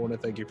 and I want to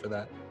thank you for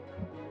that.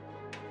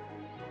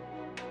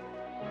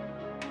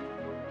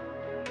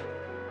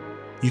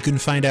 You can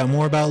find out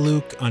more about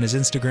Luke on his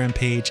Instagram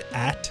page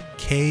at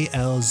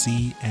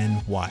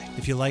KLZNY.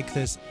 If you like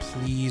this,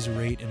 please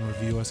rate and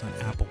review us on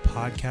Apple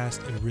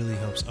Podcast. It really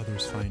helps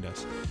others find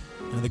us.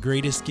 Now, the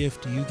greatest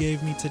gift you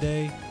gave me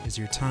today is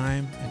your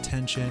time,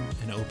 attention,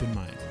 and open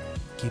mind.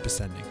 Keep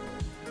ascending.